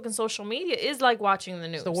 Facebook and social media is like watching the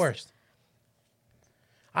news. It's the worst.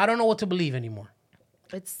 I don't know what to believe anymore.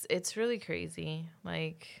 It's really crazy.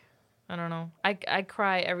 Like, I don't know. I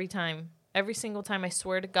cry every single time. I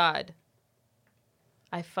swear to God,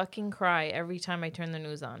 I fucking cry every time I turn the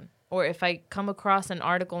news on. Or if I come across an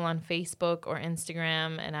article on Facebook or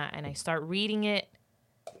Instagram and I start reading it,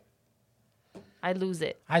 I lose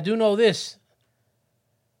it. I do know this.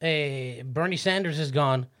 Bernie Sanders is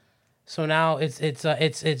gone, so now it's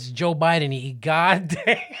Joe Biden.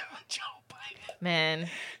 Goddamn Joe Biden. Man.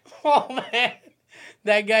 Oh man,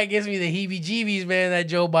 that guy gives me the heebie-jeebies, man. That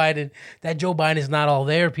Joe Biden is not all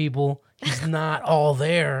there, people. He's not all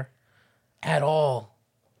there at all.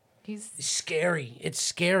 It's scary. It's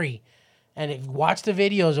scary. And watch the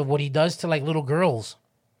videos of what he does to like little girls.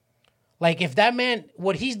 Like if that man,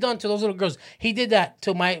 what he's done to those little girls, he did that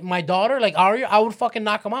to my daughter, like Aria, I would fucking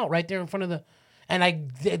knock him out right there in front of and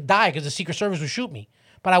I'd die because the Secret Service would shoot me.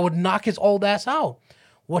 But I would knock his old ass out.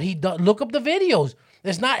 What he does, look up the videos.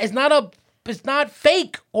 It's not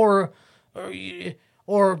fake or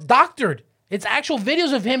doctored. It's actual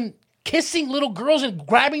videos of him kissing little girls and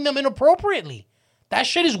grabbing them inappropriately. That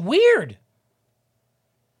shit is weird.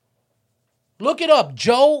 Look it up.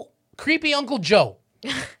 Joe, creepy Uncle Joe.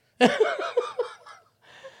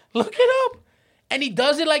 Look it up. And he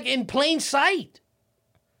does it like in plain sight.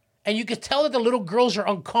 And you can tell that the little girls are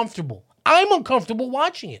uncomfortable. I'm uncomfortable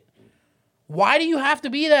watching it. Why do you have to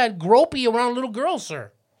be that gropey around little girls,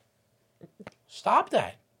 sir? Stop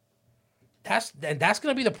that. That's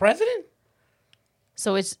going to be the president?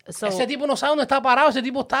 Ese tipo no sabe dónde está parado. Ese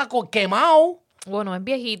tipo está quemado. Bueno, es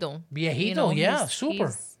viejito. Viejito, yeah,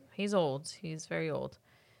 super. He's old. He's very old.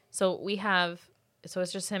 So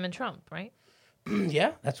it's just him and Trump, right?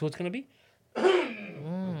 Yeah, that's who it's going to be.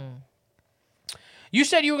 You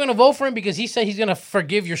said you were going to vote for him because he said he's going to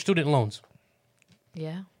forgive your student loans.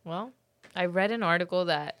 Yeah, well, I read an article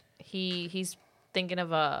that he's thinking of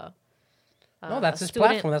no, that's his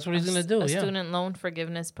platform. That's what he's going to do, a student loan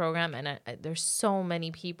forgiveness program. And there's so many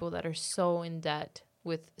people that are so in debt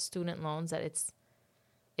with student loans that it's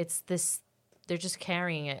this, they're just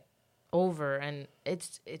carrying it over, and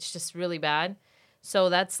it's just really bad. So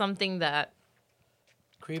that's something that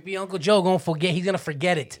creepy Uncle Joe gonna forget. He's gonna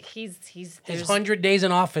forget it. His 100 days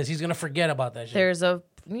in office, he's gonna forget about that shit. There's a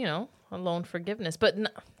loan forgiveness, but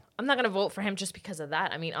I'm not gonna vote for him just because of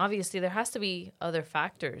that. I mean, obviously there has to be other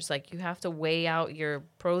factors. Like you have to weigh out your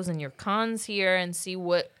pros and your cons here and see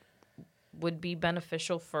what would be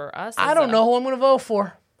beneficial for us. I don't know who I'm gonna vote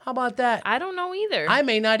for. How about that? I don't know either. I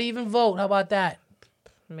may not even vote. How about that?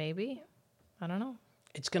 Maybe. I don't know.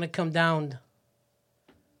 It's going to come down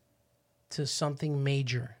to something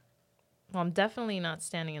major. Well, I'm definitely not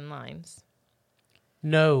standing in lines.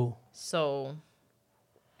 No. So,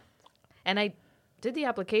 and I did the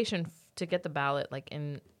application to get the ballot like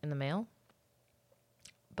in the mail,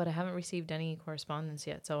 but I haven't received any correspondence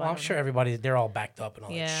yet. So I'm sure they're all backed up and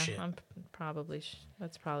all that shit. Yeah, I'm probably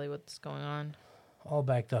that's probably what's going on. All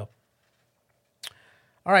backed up.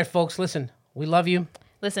 All right, folks, listen. We love you.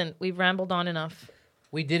 Listen, we've rambled on enough.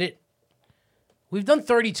 We did it. We've done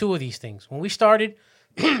 32 of these things. When we started,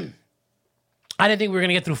 I didn't think we were going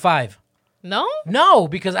to get through 5. No? No,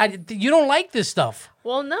 because you don't like this stuff.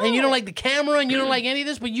 Well, no. And you don't like the camera and you don't like any of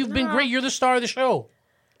this, but you've been great. You're the star of the show.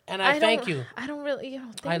 And I thank you. I don't really,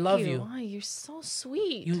 thank I love you. Oh, you're so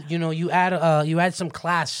sweet. You add some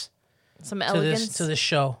class. Some elegance. To this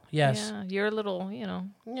show. Yes. Yeah, you're a little, Yeah,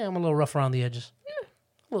 I'm a little rough around the edges. Yeah.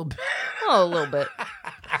 A little bit. Oh, a little bit.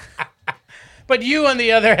 But you, on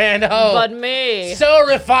the other hand, But me. so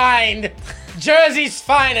refined. Jersey's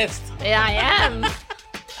finest. Yeah, I am.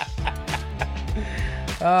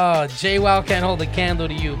 Oh, JWoww can't hold a candle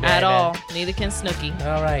to you, man. At all. Neither can Snooki.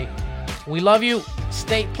 All right. We love you.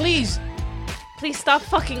 Please. Please stop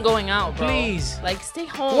fucking going out, bro. Please. Like, stay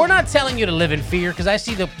home. We're not telling you to live in fear, because I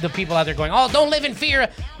see the people out there going, oh, don't live in fear.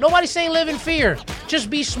 Nobody's saying live in fear. Just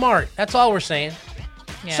be smart. That's all we're saying.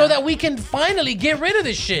 Yeah. So that we can finally get rid of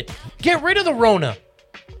this shit. Get rid of the Rona.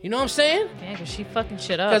 You know what I'm saying? Yeah, because she fucking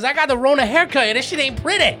shit up. Because I got the Rona haircut, and this shit ain't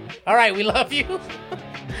pretty. All right, we love you.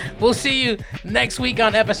 We'll see you next week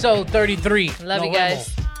on episode 33. Love you Nos guys.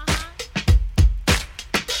 vemos.